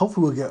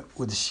 Hopefully,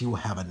 she will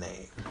have a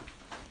name.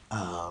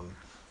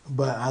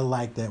 But I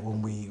like that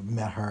when we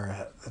met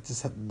her. I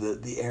just had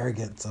the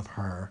arrogance of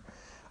her.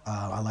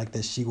 I like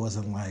that she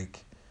wasn't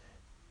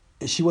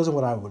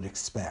what I would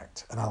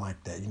expect, and I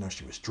like that.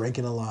 She was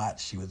drinking a lot.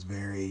 She was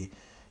very,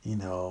 you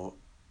know,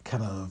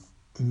 kind of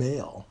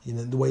male.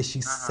 The way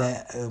she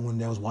sat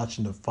when I was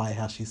watching the fight,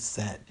 how she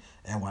sat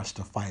and watched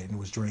the fight and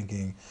was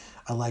drinking.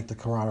 I like the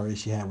camaraderie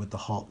she had with the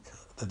Hulk.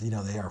 That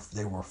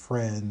they were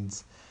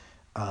friends.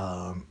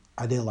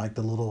 I did like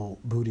the little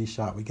booty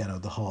shot we got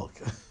of the Hulk.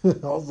 I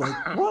was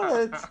like,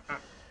 what?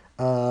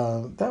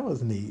 That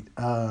was neat.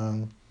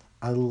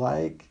 I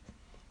like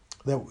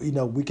that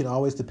we can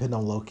always depend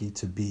on Loki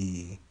to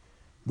be.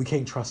 We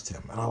can't trust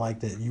him, and I like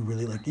that you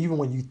really like even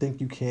when you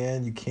think you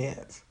can, you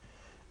can't.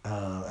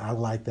 I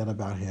like that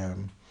about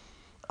him.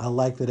 I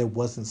like that it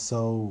wasn't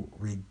so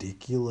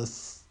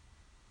ridiculous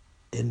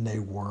in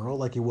their world.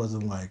 Like it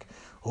wasn't like,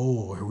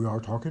 oh, here we are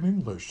talking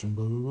English and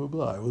blah blah blah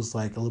blah. It was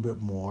like a little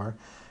bit more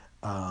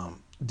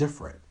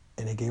different,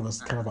 and it gave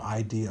us kind of an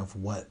idea of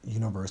what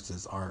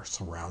universes are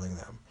surrounding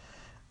them.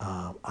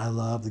 I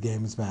love the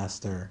Games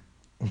Master.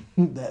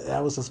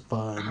 that was just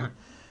fun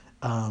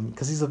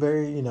because he's a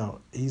very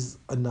he's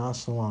a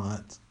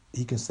nonchalant.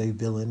 He can say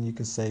villain. You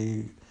can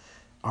say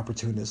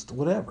opportunist,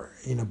 whatever.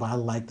 But I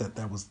like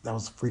that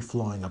was free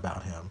flowing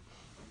about him.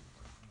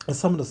 And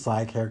some of the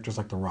side characters,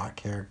 like the Rock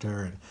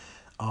character and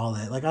all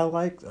that, like I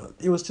liked.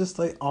 It was just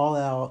like all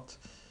out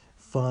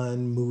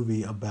fun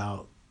movie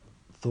about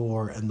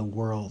Thor and the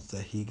worlds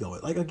that he go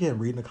in. Like again,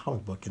 reading a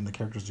comic book and the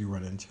characters you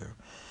run into.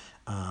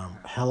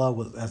 Hela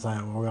was, as we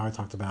already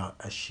talked about,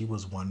 as she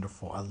was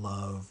wonderful. I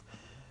love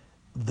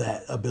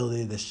that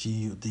ability that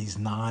these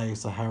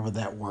knives or however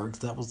that works.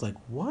 That was like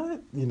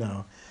what.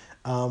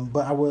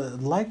 But I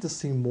would like to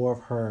see more of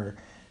her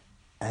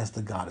as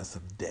the goddess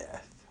of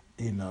death.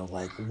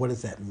 Like what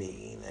does that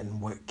mean,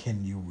 and what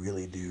can you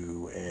really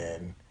do,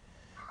 and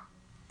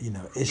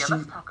is Yeah, she?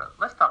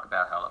 let's talk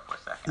about Hela for a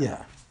second.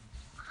 Yeah.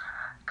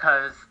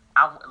 Because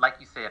like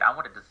you said, I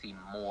wanted to see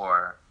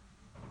more,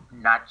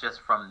 not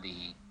just from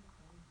the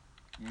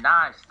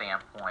knife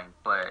standpoint,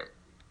 but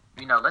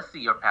let's see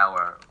your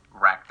power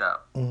racked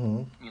up.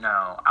 Mm-hmm.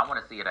 I want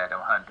to see it at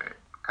 100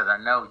 because I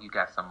know you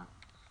got some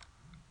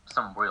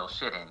real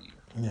shit in you.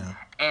 Yeah.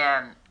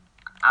 And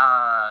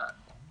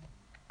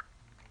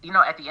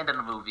at the end of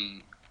the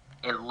movie,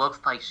 it looks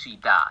like she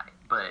died,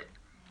 but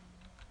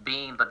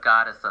being the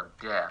goddess of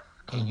death,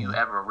 can you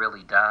ever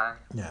really die?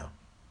 Yeah.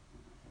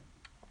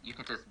 You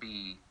can just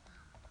be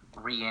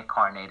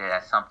reincarnated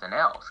as something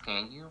else,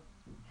 can you?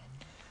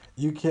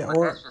 You can, But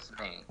or that's just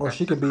me. or That's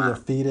she can just be my,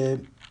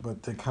 defeated,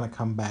 but to kind of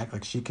come back.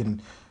 Like she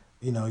can,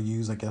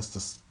 use I guess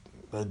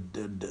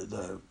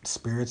the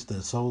spirits,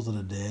 the souls of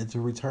the dead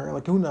to return.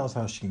 Like who knows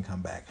how she can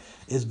come back?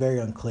 It's very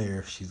unclear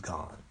if she's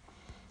gone.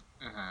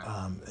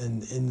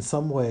 And in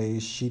some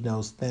ways, she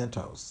knows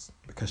Thanos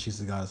because she's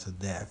the goddess of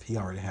death. He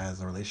already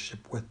has a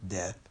relationship with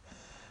death,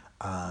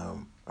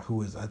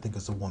 who is I think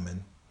is a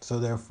woman. So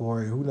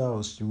therefore, who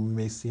knows? We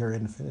may see her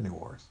in Infinity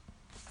Wars.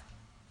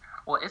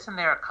 Well, isn't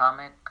there a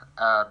comic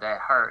that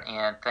her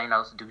and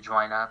Thanos do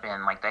join up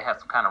and like they have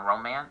some kind of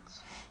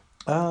romance?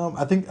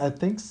 I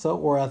think so,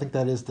 or I think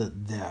that is the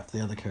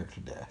other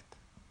character Death.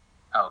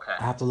 Okay.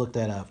 I have to look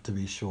that up to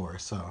be sure.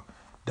 So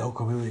don't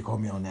completely quote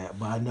me on that,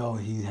 but I know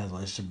he has a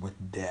relationship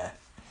with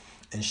Death,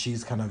 and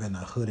she's kind of in a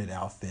hooded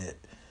outfit.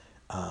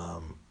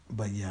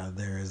 But yeah,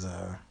 there is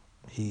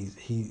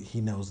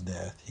he knows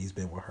Death. He's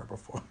been with her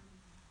before.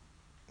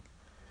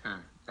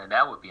 Then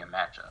that would be a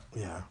matchup.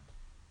 Yeah,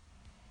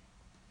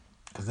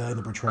 because they end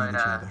up betraying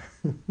each other.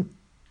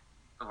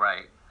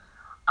 Right.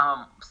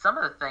 Some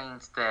of the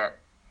things that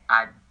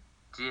I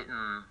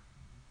didn't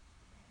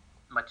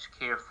much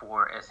care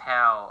for is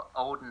how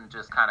Odin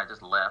just kind of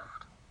just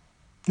left.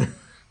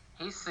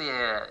 He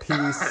said,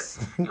 Peace.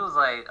 he was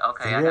like,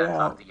 okay, I Figure it gotta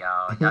talk out. to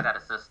y'all. Y'all got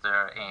a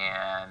sister,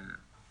 and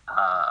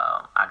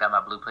I got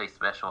my Blue Plate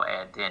special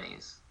at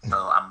Denny's,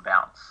 so I'm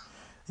bounce.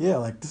 Yeah,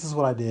 like this is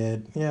what I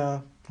did.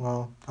 Yeah,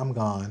 well, I'm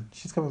gone.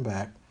 She's coming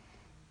back.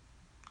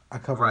 I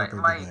covered up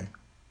Right. Like, everything.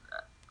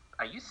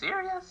 are you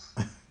serious?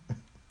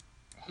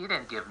 He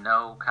didn't give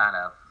no kind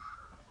of,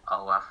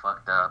 oh, I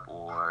fucked up,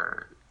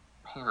 or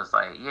he was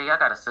like, yeah, y'all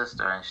got a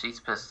sister, and she's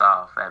pissed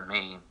off at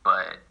me,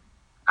 but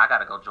I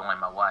gotta go join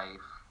my wife.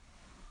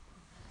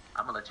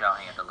 I'm gonna let y'all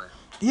handle it.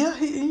 Yeah,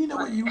 you know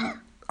what Like, you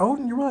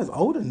Odin. You realize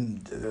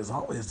Odin has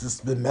always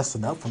just been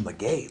messing up from the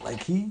gate.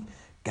 Like he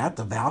got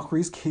the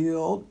Valkyries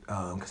killed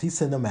because he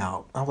sent them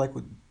out. I was like,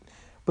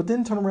 but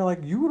then turn around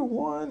like you were the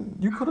one.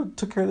 You could have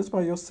took care of this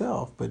by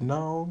yourself, but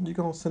no, you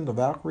gonna send the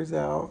Valkyries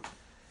out.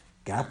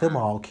 Got them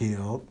all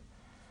killed.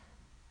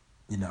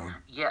 You know.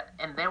 yeah,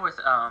 and there was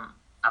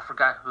I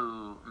forgot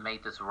who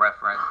made this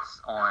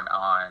reference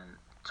on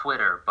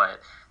Twitter, but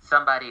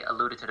somebody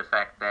alluded to the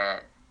fact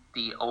that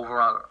the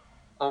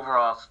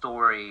overall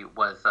story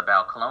was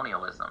about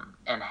colonialism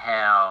and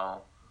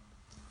how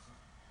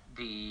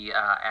the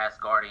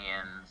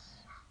Asgardians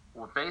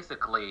were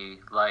basically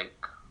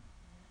like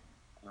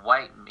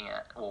white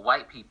men or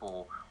white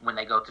people when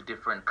they go to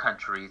different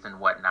countries and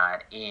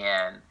whatnot,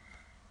 and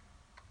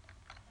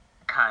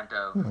kind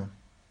of Hmm.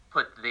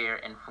 put their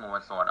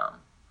influence on them.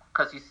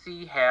 Because you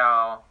see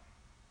how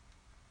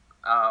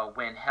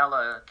when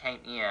Hela came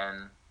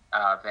in,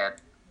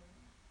 that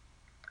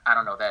I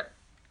don't know, that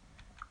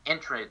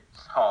entrance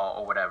hall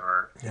or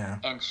whatever, Yeah.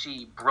 and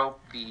she broke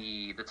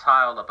the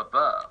tile up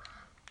above,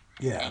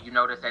 Yeah. and you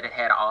notice that it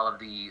had all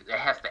of it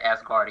has the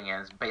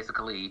Asgardians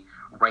basically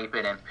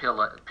raping and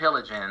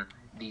pillaging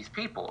these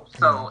people.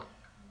 So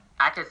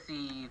I could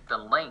see the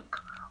link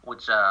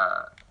which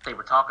they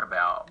were talking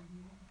about,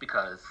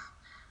 because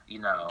you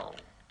know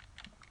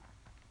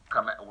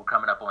we're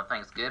coming up on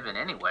Thanksgiving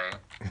anyway,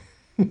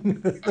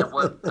 and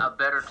what a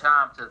better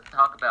time to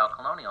talk about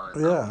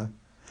colonialism Yeah.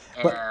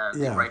 But and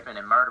the yeah. raping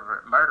and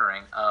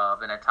murdering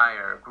of an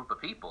entire group of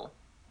people.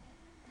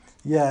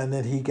 Yeah, and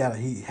then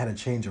he had a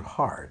change of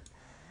heart.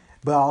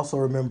 But I also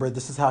remember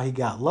this is how he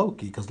got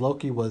Loki because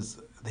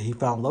he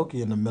found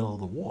Loki in the middle of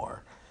the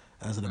war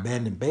as an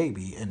abandoned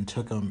baby and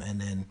took him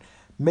and then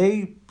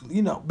made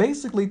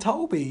basically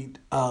Toby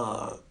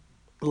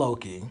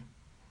Loki.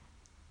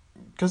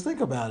 Because think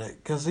about it,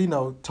 because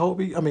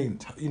Toby. I mean,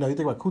 you think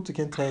about Kuta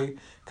Kinte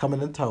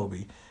coming in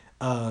Toby.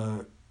 Uh,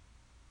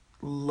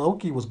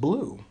 Loki was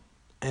blue,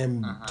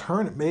 and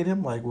Uh-huh. made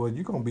him like, well,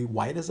 you're gonna be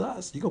white as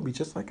us. You're gonna be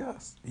just like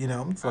us.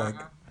 It's like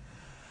Uh-huh.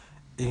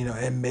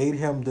 and made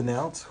him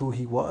denounce who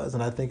he was.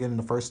 And I think in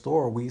the first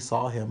store we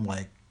saw him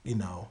like,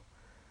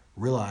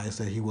 realize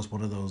that he was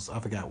one of those. I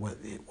forgot what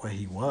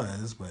he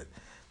was, but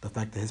the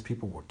fact that his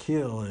people were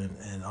killed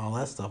and all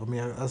that stuff. I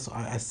mean,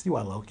 I see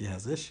why Loki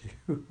has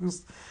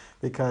issues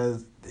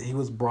because he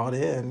was brought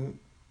in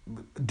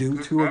due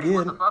His to daddy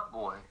was a again,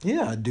 fuckboy.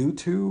 yeah, due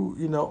to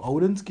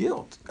Odin's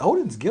guilt.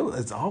 Odin's guilt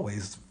is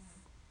always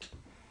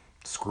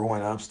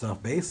screwing up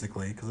stuff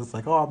basically because it's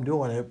like, oh, I'm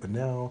doing it, but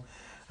now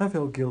I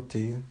feel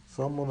guilty,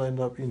 so I'm gonna end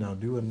up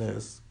doing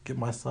this, get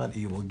my son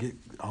evil, get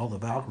all the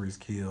Valkyries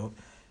killed.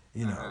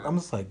 Uh-huh. I'm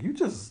just like, you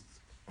just,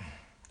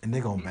 and they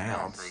gonna He's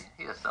bounce. messy.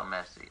 He is so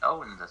messy.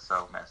 Owens is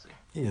so messy.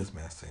 He is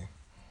messy.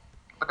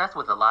 But that's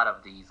with a lot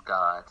of these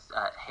gods.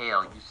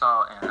 Hell, you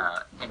saw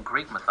in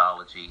Greek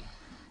mythology,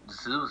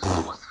 Zeus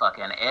was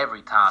fucking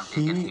every Tom,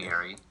 Dick, and He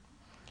Harry.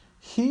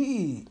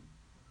 he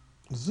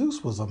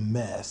Zeus was a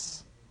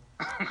mess.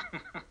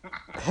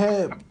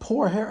 Had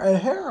poor Hera, and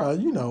Hera,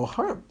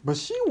 her, but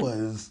she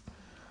was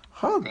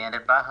her.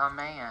 Standing by her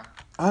man.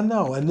 I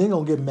know, and then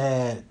gonna get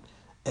mad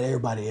at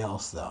everybody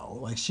else though.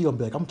 Like she gonna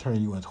be like, I'm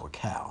turning you into a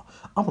cow.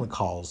 I'm gonna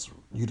cause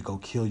you to go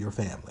kill your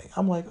family.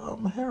 I'm like,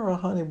 Hera,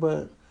 honey,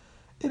 but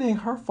it ain't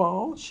her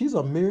fault. She's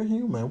a mere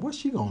human. What's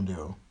she gonna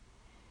do?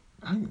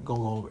 You ain't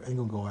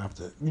gonna go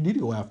after. You need to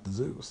go after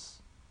Zeus.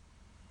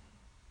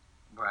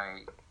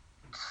 Right.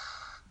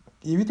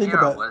 If you think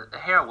about,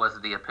 Hera was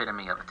the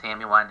epitome of a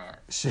Tammy Wynette.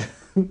 she,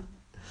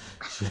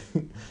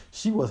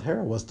 she,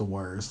 Hera was the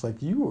worst.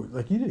 Like you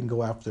didn't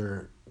go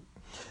after.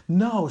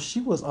 No,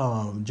 she was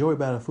Joey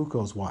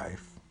Buttafuoco's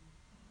wife.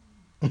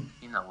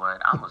 You know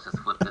what? I almost just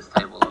flipped this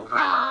table over.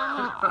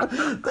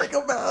 Think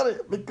about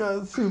it,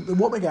 because the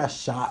woman got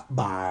shot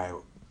by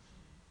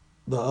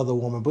the other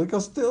woman, but I'm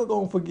still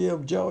gonna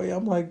forgive Joey.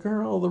 I'm like,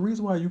 girl, the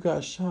reason why you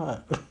got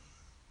shot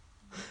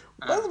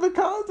was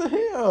because of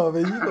him,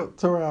 and you go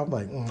turn around. I'm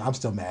like, I'm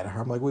still mad at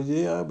her. I'm like, well,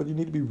 yeah, but you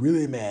need to be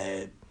really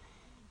mad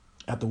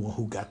at the one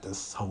who got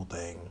this whole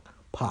thing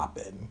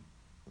popping.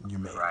 You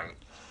made Right.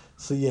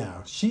 So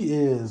yeah, she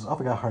is. I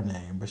forgot her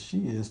name, but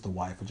she is the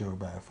wife of Joey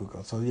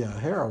Buttafuoco. So yeah,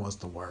 Hera was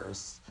the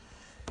worst.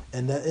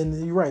 And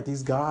you're right.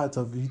 These gods,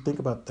 you think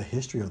about the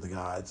history of the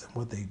gods and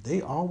what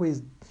they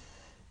always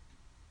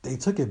they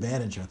took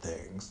advantage of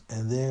things,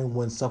 and then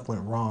when stuff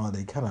went wrong,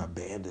 they kind of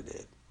abandoned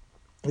it.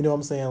 You know what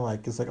I'm saying?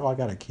 Like it's like, oh, I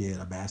got a kid,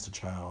 a bastard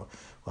child.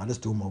 Well, I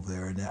just threw him over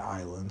there in that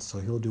island, so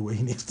he'll do what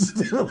he needs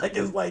to do. Like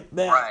it's like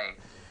that. Right.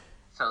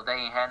 So they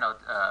ain't had no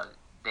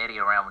daddy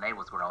around when they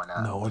was growing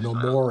up. No, and no So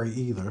Maury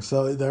either.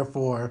 So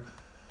therefore,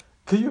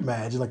 could you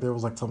imagine like there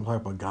was like some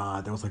type of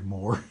god that was like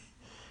Maury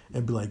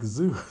and be like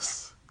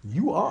Zeus,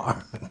 you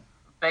are.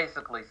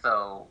 basically,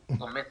 so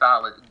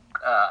mythology,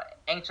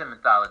 ancient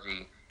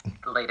mythology,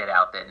 laid it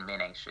out that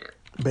men ain't shit.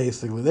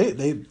 Basically,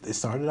 they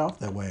started off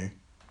that way.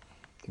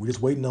 We're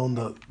just waiting on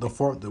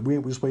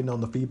we're just waiting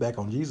on the feedback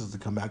on Jesus to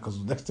come out because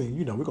the next thing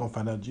you know, we're gonna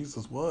find out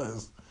Jesus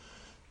was.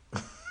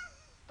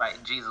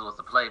 Like Jesus was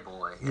a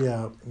playboy.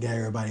 Yeah, got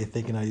everybody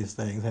thinking of these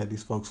things, had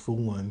these folks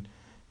fooling.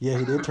 Yeah,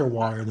 he did turn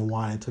water into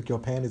wine and took your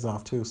panties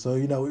off too. So,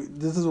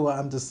 this is what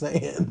I'm just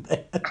saying.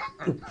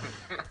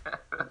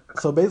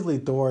 So basically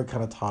Thor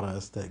kind of taught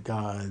us that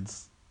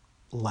gods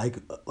like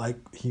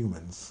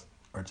humans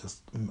are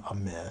just a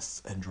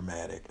mess and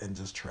dramatic and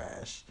just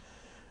trash.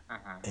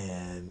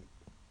 And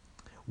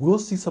we'll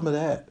see some of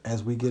that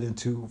as we get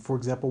into, for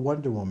example,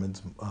 Wonder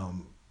Woman's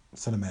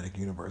cinematic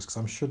universe, because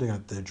I'm sure they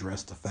have to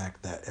address the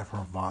fact that if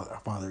her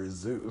father is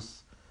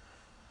Zeus,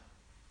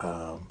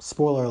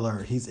 spoiler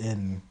alert, he's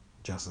in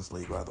Justice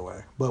League, by the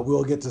way. But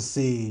we'll get to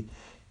see,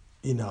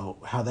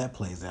 how that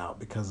plays out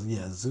because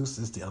yeah, Zeus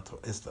is the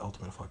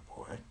ultimate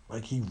fuckboy.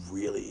 Like he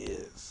really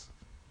is.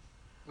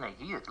 Like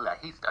he's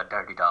a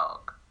dirty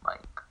dog.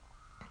 Like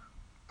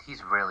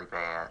he's really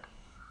bad.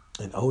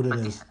 And Odin But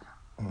is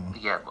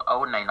yeah, but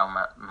Odin ain't no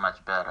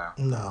much better.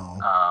 no.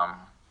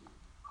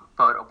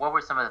 But what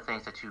were some of the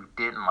things that you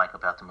didn't like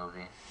about the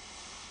movie?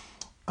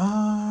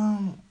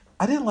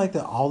 I didn't like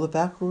that all the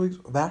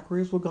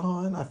Valkyries were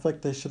gone. I feel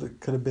like they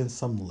could have been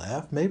some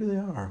left. Maybe they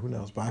are. Who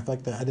knows? But I feel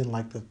like that I didn't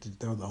like that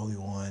they were the only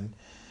one.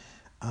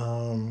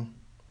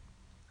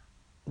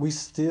 We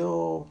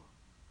still.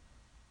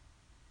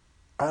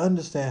 I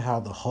understand how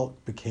the Hulk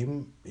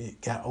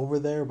got over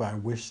there, but I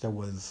wish there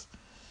was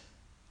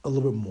a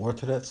little bit more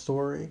to that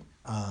story.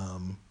 Or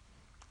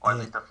at And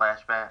least a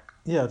flashback?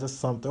 yeah,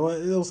 just something. Well,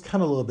 it was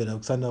kind of a little bit of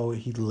because I know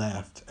he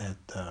left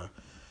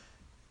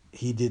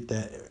he did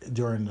that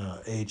during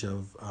the age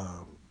of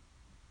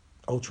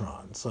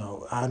Ultron,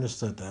 so I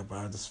understood that, but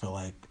I just felt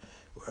like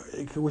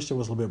I wish there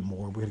was a little bit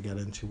more we could get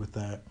into with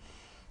that.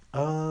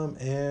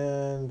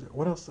 And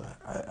what else?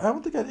 I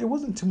don't think it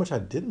wasn't too much I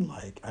didn't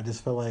like. I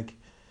just felt like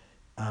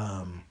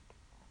um,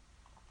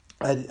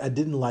 I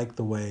didn't like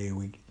the way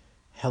we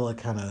Hella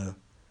kind of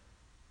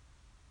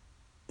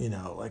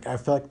like I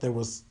felt like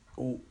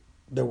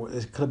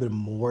it could have been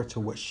more to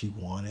what she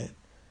wanted.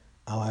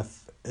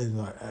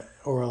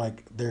 Or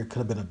like there could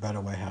have been a better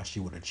way how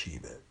she would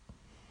achieve it.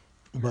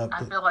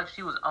 I feel like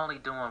she was only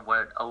doing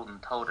what Odin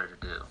told her to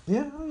do.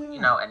 Yeah,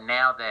 And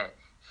now that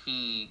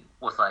he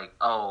was like,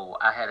 oh,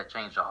 I had to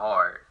change the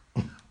heart.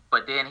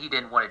 But then he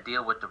didn't want to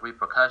deal with the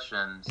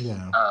repercussions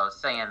Yeah. of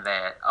saying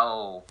that,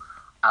 oh,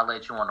 I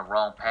led you on the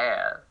wrong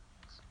path,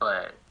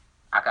 but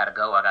I gotta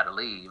go, I gotta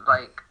leave.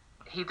 Like,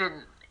 he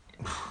didn't.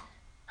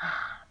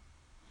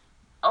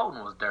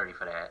 Odin was dirty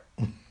for that.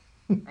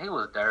 He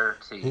was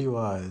dirty. He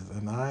was,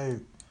 and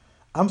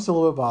I'm still a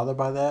little bit bothered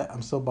by that.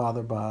 I'm still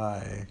bothered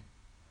by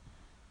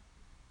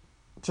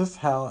just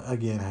how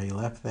he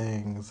left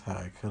things, how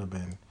it could have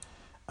been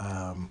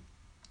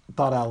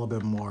thought out a little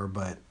bit more,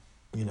 but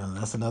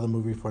that's another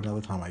movie for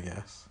another time, I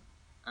guess.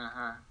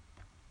 Mm-hmm.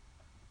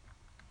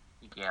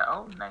 Yeah,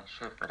 Odin ain't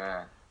shit for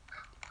that.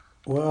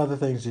 What other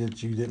things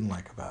did you didn't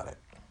like about it?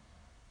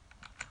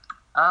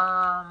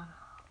 I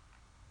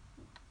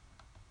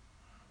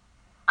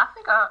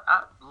think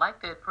I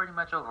liked it pretty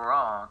much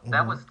overall.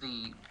 That was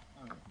the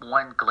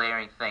one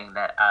glaring thing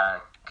that I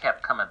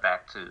kept coming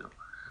back to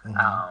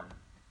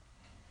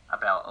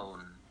about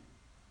Odin.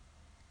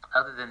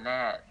 Other than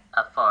that,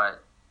 I thought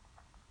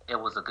it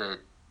was a good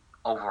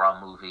overall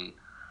movie.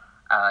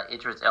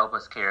 Idris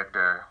Elba's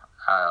character,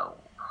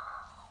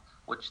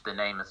 which the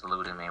name is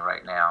eluding me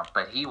right now,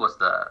 but he was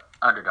the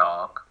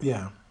underdog.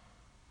 Yeah.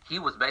 He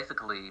was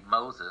basically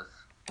Moses.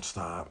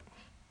 Stop.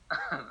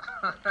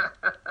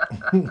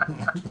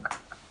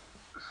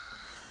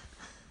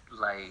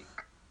 Like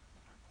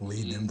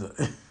Leading them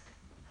to.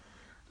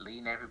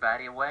 leading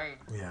everybody away.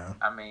 Yeah.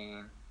 I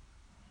mean,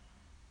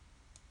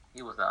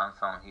 he was the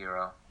unsung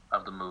hero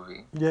of the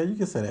movie. Yeah, you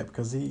can say that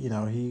because he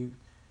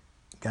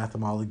got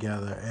them all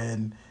together,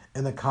 and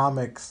in the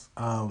comics,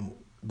 I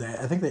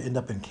think they end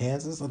up in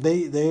Kansas.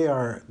 They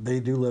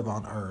do live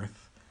on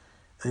Earth.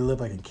 They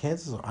live like in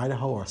Kansas or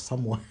Idaho or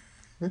somewhere.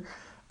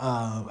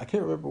 I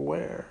can't remember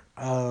where.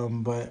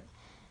 But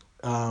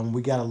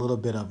we got a little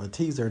bit of a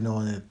teaser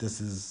knowing that this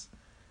is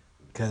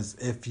because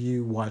if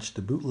you watch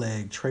the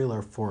bootleg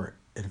trailer for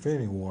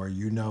Infinity War,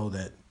 you know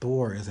that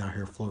Thor is out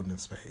here floating in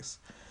space.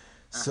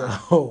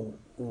 So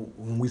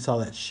when we saw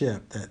that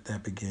ship,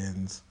 that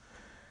begins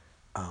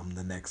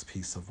the next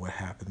piece of what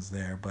happens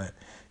there. But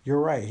you're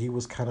right. He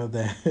was kind of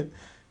that.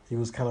 He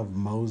was kind of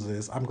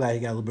Moses. I'm glad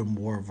he got a little bit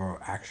more of an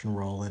action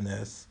role in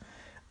this.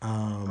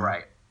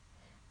 Right.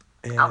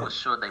 And I was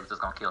sure they was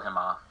just gonna kill him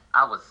off.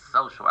 I was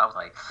so sure. I was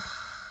like,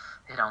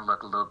 it don't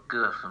look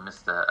good for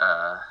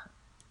Mr.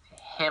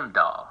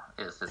 Hemdahl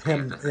is his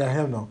character.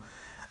 him no.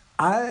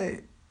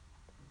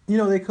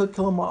 They could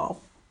kill him off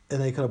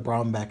and they could have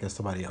brought him back as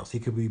somebody else. He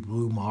could be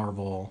Blue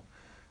Marvel.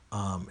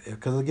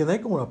 Because again, they're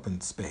going up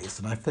in space,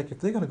 and I think if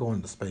they're going to go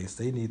into space,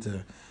 they need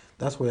to.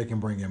 That's where they can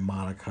bring in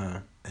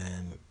Monica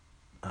and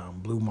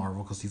Blue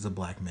Marvel because he's a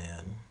black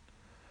man.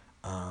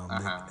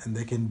 Uh-huh. And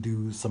they can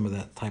do some of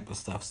that type of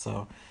stuff.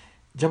 So,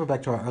 jumping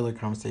back to our earlier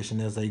conversation,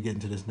 as they get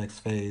into this next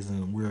phase,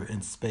 and we're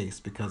in space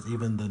because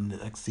even the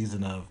next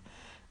season of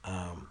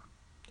um,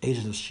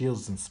 Agents of Shield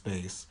is in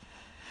space.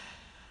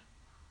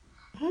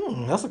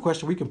 That's a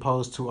question we can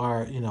pose to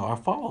our our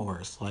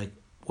followers. Like,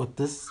 with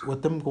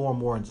them going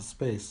more into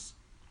space,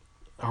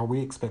 are we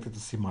expected to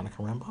see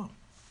Monica Rambeau?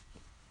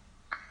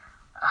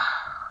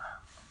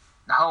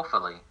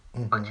 Hopefully,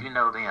 but Mm-hmm. you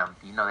know them.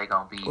 You know they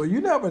gonna be. Well,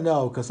 you never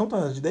know because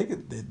sometimes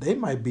they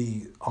might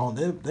be on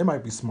they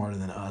might be smarter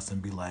than us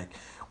and be like,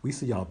 we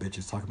see y'all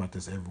bitches talking about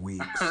this every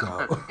week,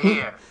 so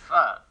Here,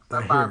 fuck,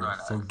 stop here, bothering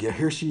so us. get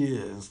here she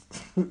is,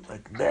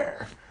 like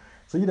there.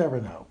 So you never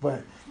know,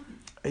 but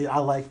I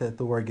like that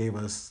Thor gave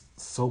us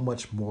so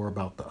much more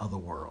about the other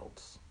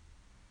worlds,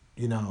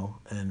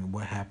 and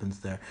what happens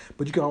there.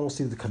 But you can almost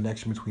see the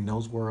connection between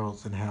those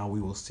worlds and how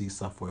we will see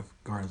stuff with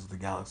Guardians of the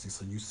Galaxy.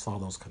 So you saw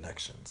those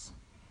connections.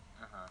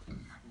 Uh-huh.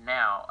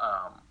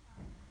 Now,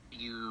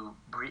 you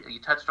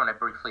touched on it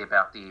briefly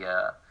about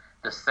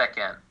the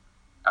second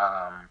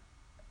um,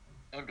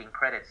 ending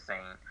credit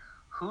scene.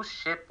 Whose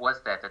ship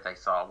was that they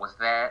saw? Was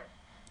that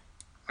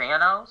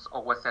Thanos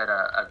or was that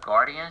a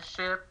Guardian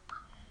ship?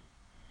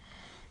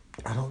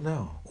 I don't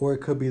know. Or it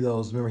could be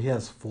those. Remember, he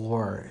has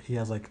four. He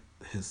has like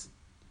his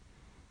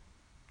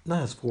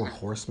not his four His,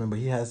 horsemen, but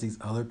he has these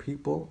other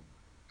people.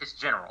 his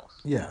generals.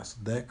 Yes,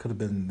 that could have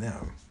been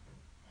them.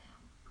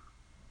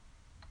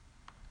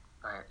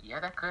 But yeah,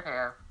 that could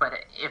have. But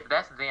if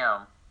that's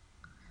them,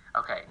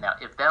 okay. Now,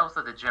 if those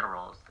are the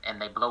generals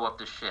and they blow up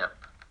the ship,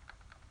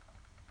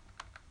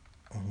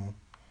 Hmm.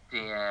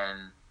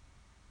 then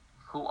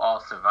who all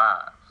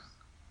survives?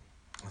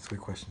 That's a good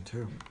question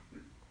too.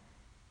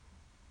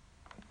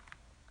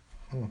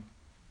 Hmm.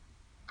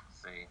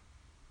 See,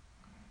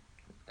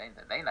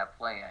 they not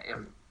playing.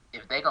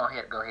 If they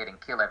gonna go ahead and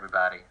kill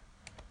everybody,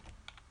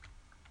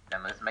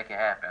 then let's make it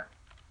happen.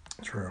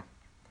 True.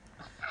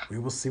 We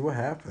will see what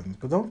happens,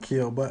 but don't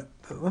kill. But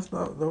let's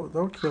not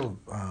don't kill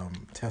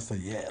Tessa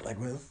yet. Like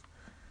with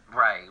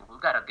Right. We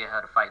gotta get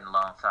her to fighting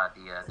alongside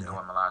the yeah.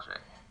 Dora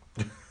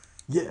Milaje.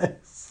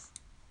 Yes,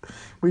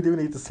 we do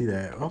need to see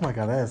that. Oh my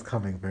god, that is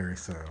coming very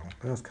soon.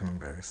 That is coming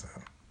very soon.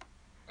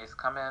 It's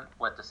coming.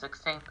 What, the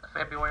 16th of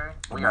February?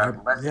 We My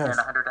are less than yes,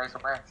 100 days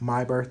away.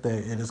 my birthday.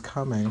 It is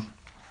coming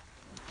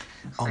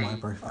on See, my you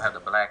birthday. have the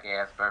black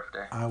ass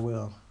birthday. I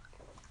will.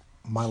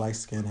 My light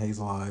skin,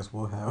 hazel eyes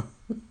will have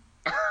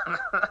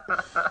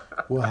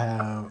will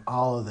have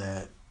all of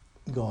that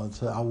going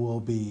to. I will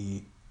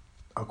be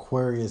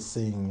Aquarius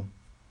seeing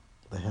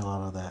the hell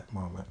out of that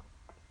moment.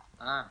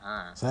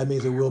 Mm-hmm. So that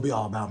means it will be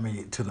all about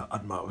me to the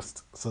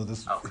utmost. So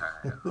this.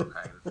 Okay,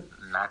 okay.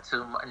 Not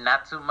too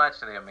much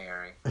there,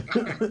 Mary.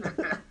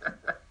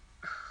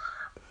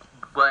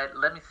 But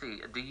let me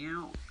see.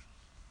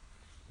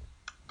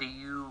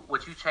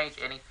 Would you change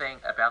anything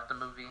about the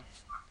movie?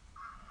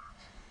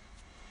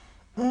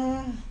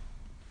 Mm,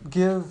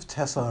 give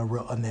Tessa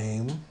a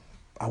name.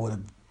 I would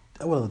have.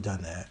 I would have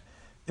done that.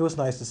 It was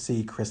nice to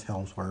see Chris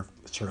Helmsworth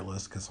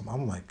shirtless because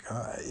I'm like,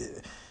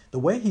 the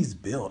way he's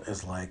built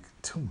is like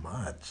too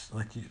much.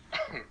 Like you,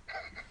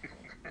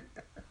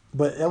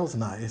 but it was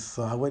nice,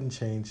 so I wouldn't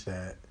change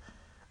that.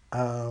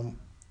 Um,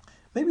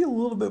 Maybe a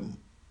little bit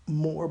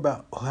more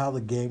about how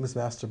the Games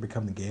Master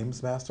become the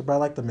Games Master, but I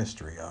like the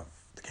mystery of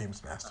the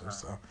Games Master, Uh-huh.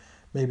 so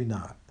maybe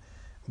not.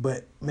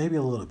 But maybe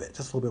a little bit,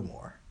 just a little bit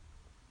more.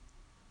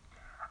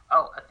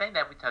 Oh, a thing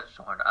that we touched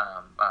on,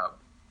 well,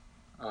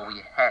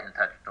 we hadn't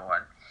touched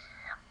on.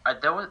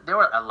 There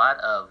were a lot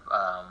of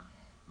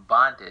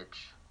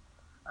bondage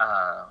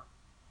uh,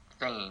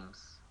 themes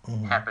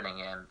Hmm. happening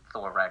in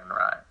Thor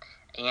Ragnarok,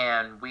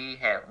 and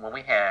when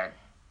we had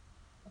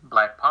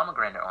Black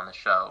Pomegranate on the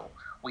show,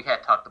 we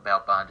had talked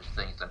about bondage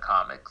things in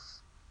comics.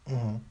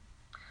 Hmm.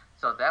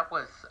 So that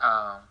was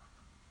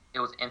it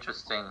was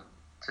interesting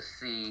to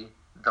see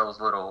those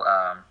little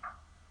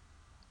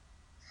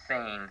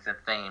scenes and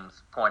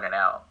themes pointed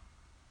out.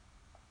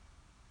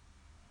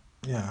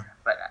 Yeah.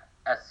 But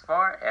as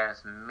far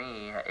as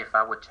me, if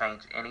I would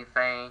change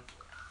anything,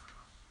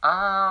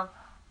 um,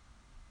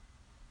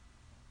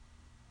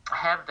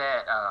 have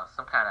that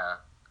some kind of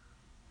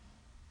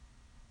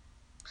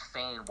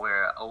scene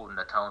where Odin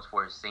atones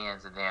for his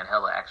sins and then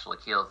Hela actually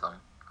kills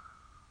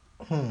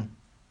him. Hmm.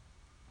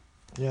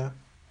 Yeah.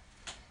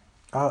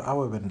 I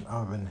would have been. I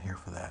would have been here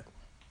for that.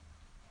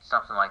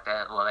 Something like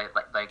that. Well,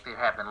 like they're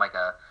having like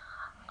a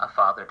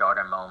father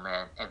daughter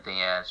moment, and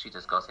then she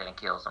just goes ahead and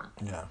kills him.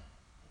 Yeah.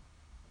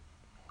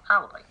 I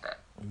would like that.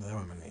 That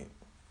would have been neat.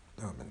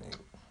 That would have been neat.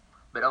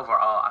 But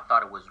overall, I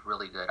thought it was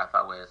really good. I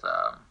thought it was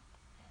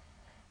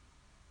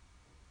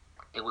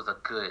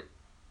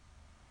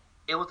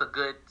it was a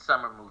good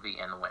summer movie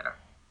in the winter.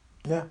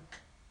 Yeah.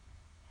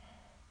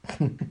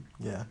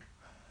 Yeah.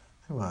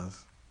 It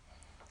was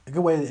a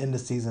good way to end the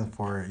season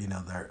for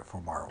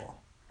for Marvel.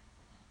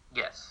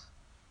 Yes.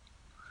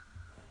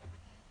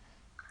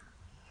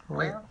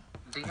 Right. Well,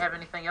 do you have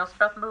anything else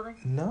about the movie?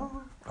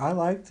 No, I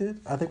liked it.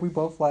 I think we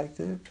both liked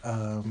it.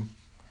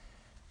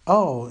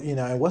 Oh,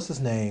 and what's his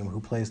name who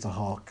plays the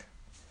Hulk?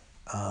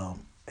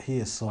 He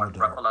is so Mark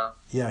adorable. Ruffalo.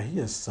 Yeah, he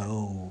is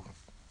so.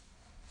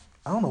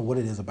 I don't know what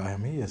it is about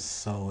him. He is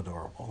so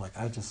adorable. Like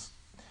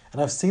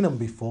and I've seen him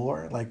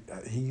before.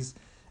 Like he's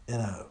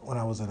when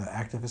I was in an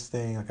activist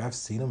thing. Like I've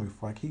seen him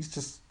before. Like he's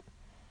just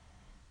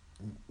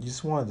you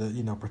just wanted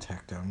to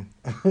protect him.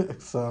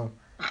 So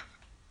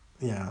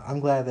yeah, I'm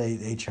glad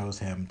they chose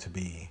him to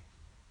be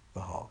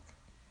the Hulk.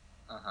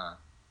 Uh-huh.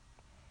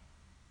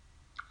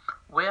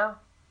 Well,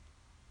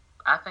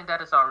 I think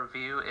that is our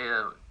review.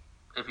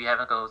 If you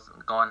haven't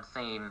gone and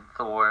seen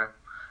Thor,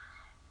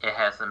 it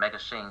has the Mega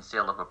Sheen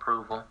seal of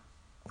approval.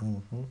 Hmm.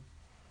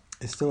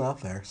 It's still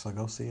out there, so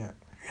go see it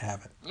if you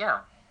haven't.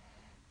 Yeah.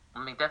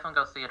 I mean, definitely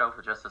go see it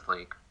over Justice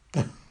League.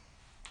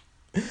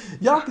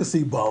 Y'all can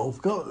see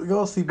both.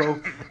 Go see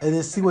both, and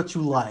then see what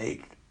you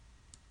like.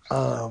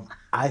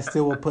 I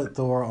still will put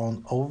Thor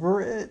on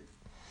over it.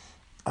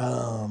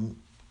 Um,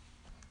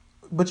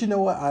 but you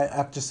know what?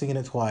 After seeing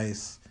it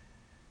twice,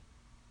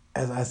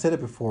 as I said it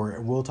before,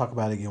 and we'll talk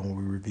about it again when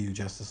we review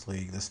Justice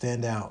League. The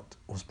standout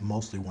was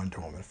mostly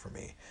Wonder Woman for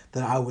me.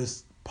 That I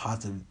was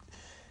positive.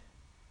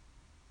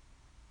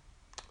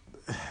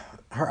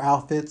 Her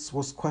outfits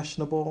was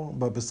questionable,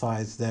 but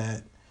besides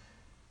that,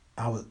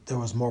 there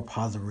was more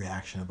positive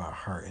reaction about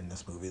her in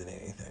this movie than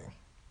anything.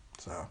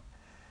 So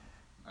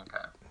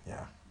Okay.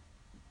 yeah.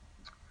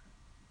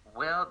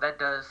 Well, that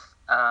does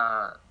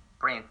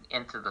bring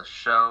into the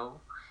show.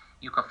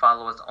 You can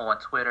follow us on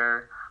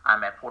Twitter.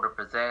 I'm at Porter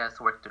Pizzazz.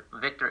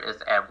 Victor is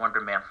at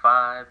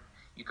Wonderman5.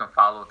 You can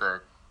follow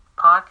the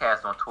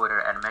podcast on Twitter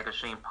at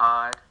Megasheen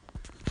Pod.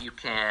 You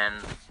can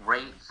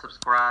rate,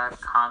 subscribe,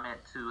 comment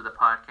to the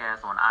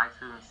podcast on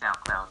iTunes,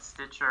 SoundCloud,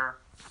 Stitcher.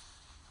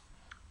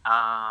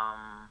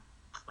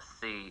 Let's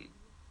see.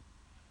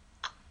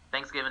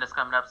 Thanksgiving is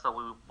coming up, so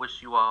we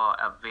wish you all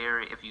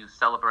if you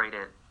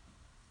celebrated,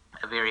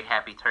 a very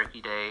happy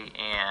Turkey Day.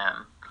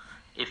 And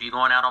if you're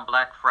going out on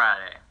Black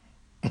Friday,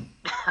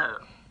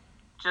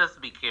 just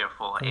be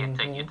careful and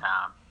take your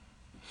time.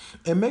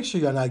 And make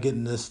sure you're not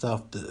getting this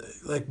stuff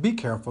be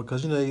careful,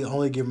 because you're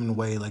only giving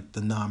away like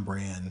the name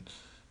brand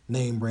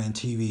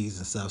TVs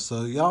and stuff.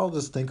 So y'all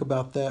just think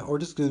about that, or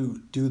just do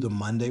the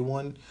Monday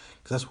one,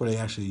 because that's where they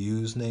actually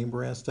use name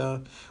brand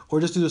stuff,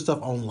 or just do the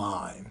stuff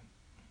online,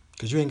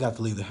 because you ain't got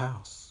to leave the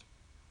house.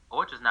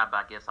 Or just not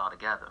buy gifts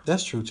altogether.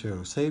 That's true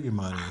too. Save your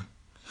money,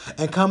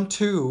 and come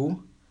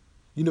to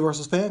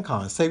Universal's Fan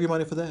Con. Save your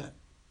money for that.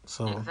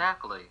 So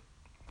exactly.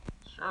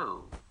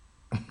 So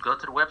go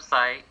to the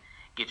website,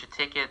 get your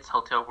tickets.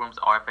 Hotel rooms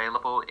are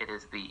available. It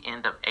is the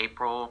end of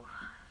April.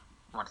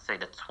 I want to say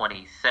the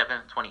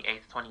 27th,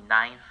 28th,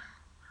 29th.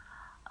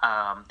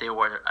 There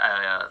were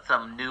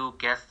some new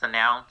guests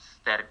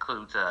announced. That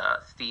includes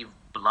Steve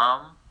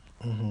Blum.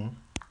 Mm-hmm.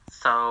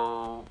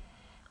 So,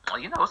 it's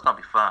going to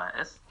be fun. FanCon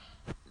is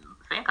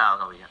going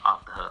to be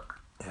off the hook.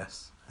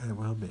 Yes, it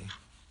will be.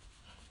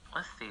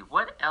 Let's see.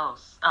 What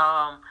else?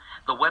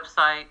 The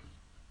website.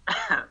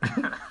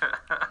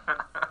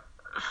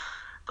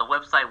 The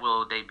website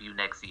will debut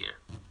next year.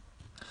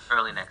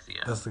 Early next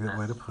year. That's a good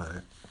way to put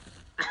it.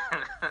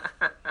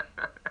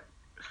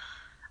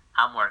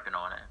 I'm working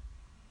on it.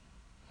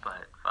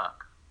 But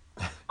fuck.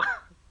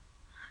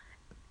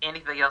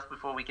 Anything else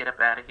before we get up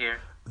out of here?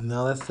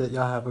 No, that's it.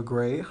 Y'all have a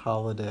great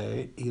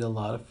holiday. Eat a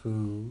lot of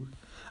food.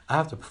 I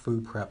have to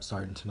food prep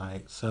starting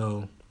tonight,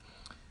 so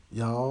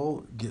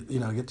y'all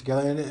get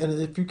together, and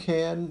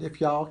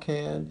if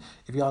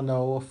y'all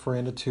know a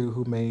friend or two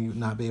who may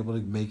not be able to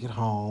make it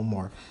home,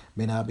 or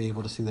may not be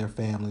able to see their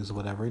families or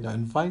whatever,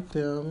 invite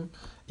them.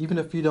 Even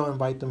if you don't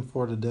invite them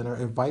for the dinner,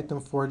 invite them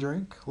for a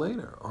drink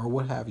later or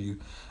what have you.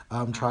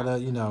 Try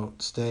to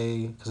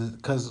stay,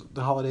 because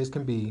the holidays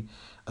can be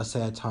a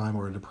sad time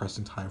or a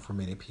depressing time for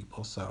many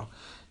people. So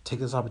take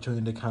this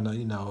opportunity to kind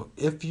of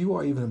if you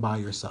are even by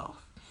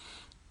yourself,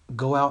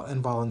 go out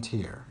and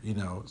volunteer.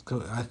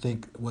 I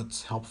think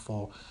what's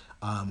helpful,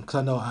 because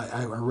I know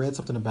I read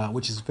something about,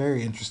 which is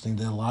very interesting,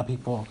 that a lot of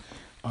people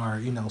are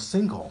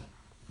single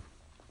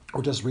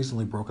or just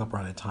recently broke up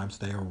around that time,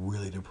 so they are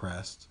really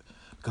depressed,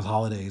 because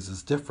holidays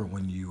is different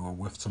when you are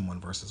with someone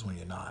versus when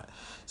you're not.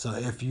 So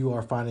if you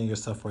are finding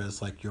yourself where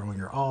it's like you're on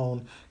your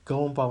own,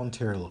 go and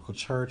volunteer at a local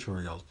church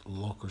or your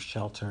local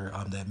shelter.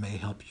 That may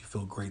help you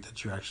feel great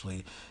that you're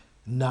actually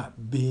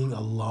not being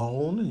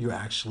alone. You're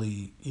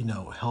actually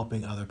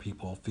helping other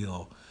people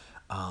feel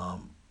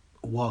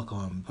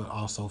welcome, but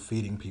also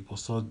feeding people.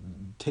 So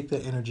take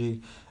that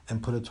energy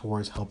and put it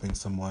towards helping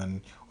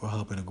someone or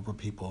helping a group of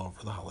people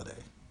over the holiday.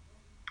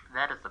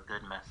 That is a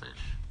good message.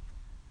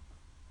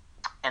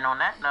 And on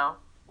that note,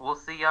 we'll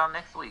see y'all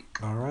next week.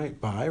 All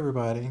right. Bye,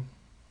 everybody.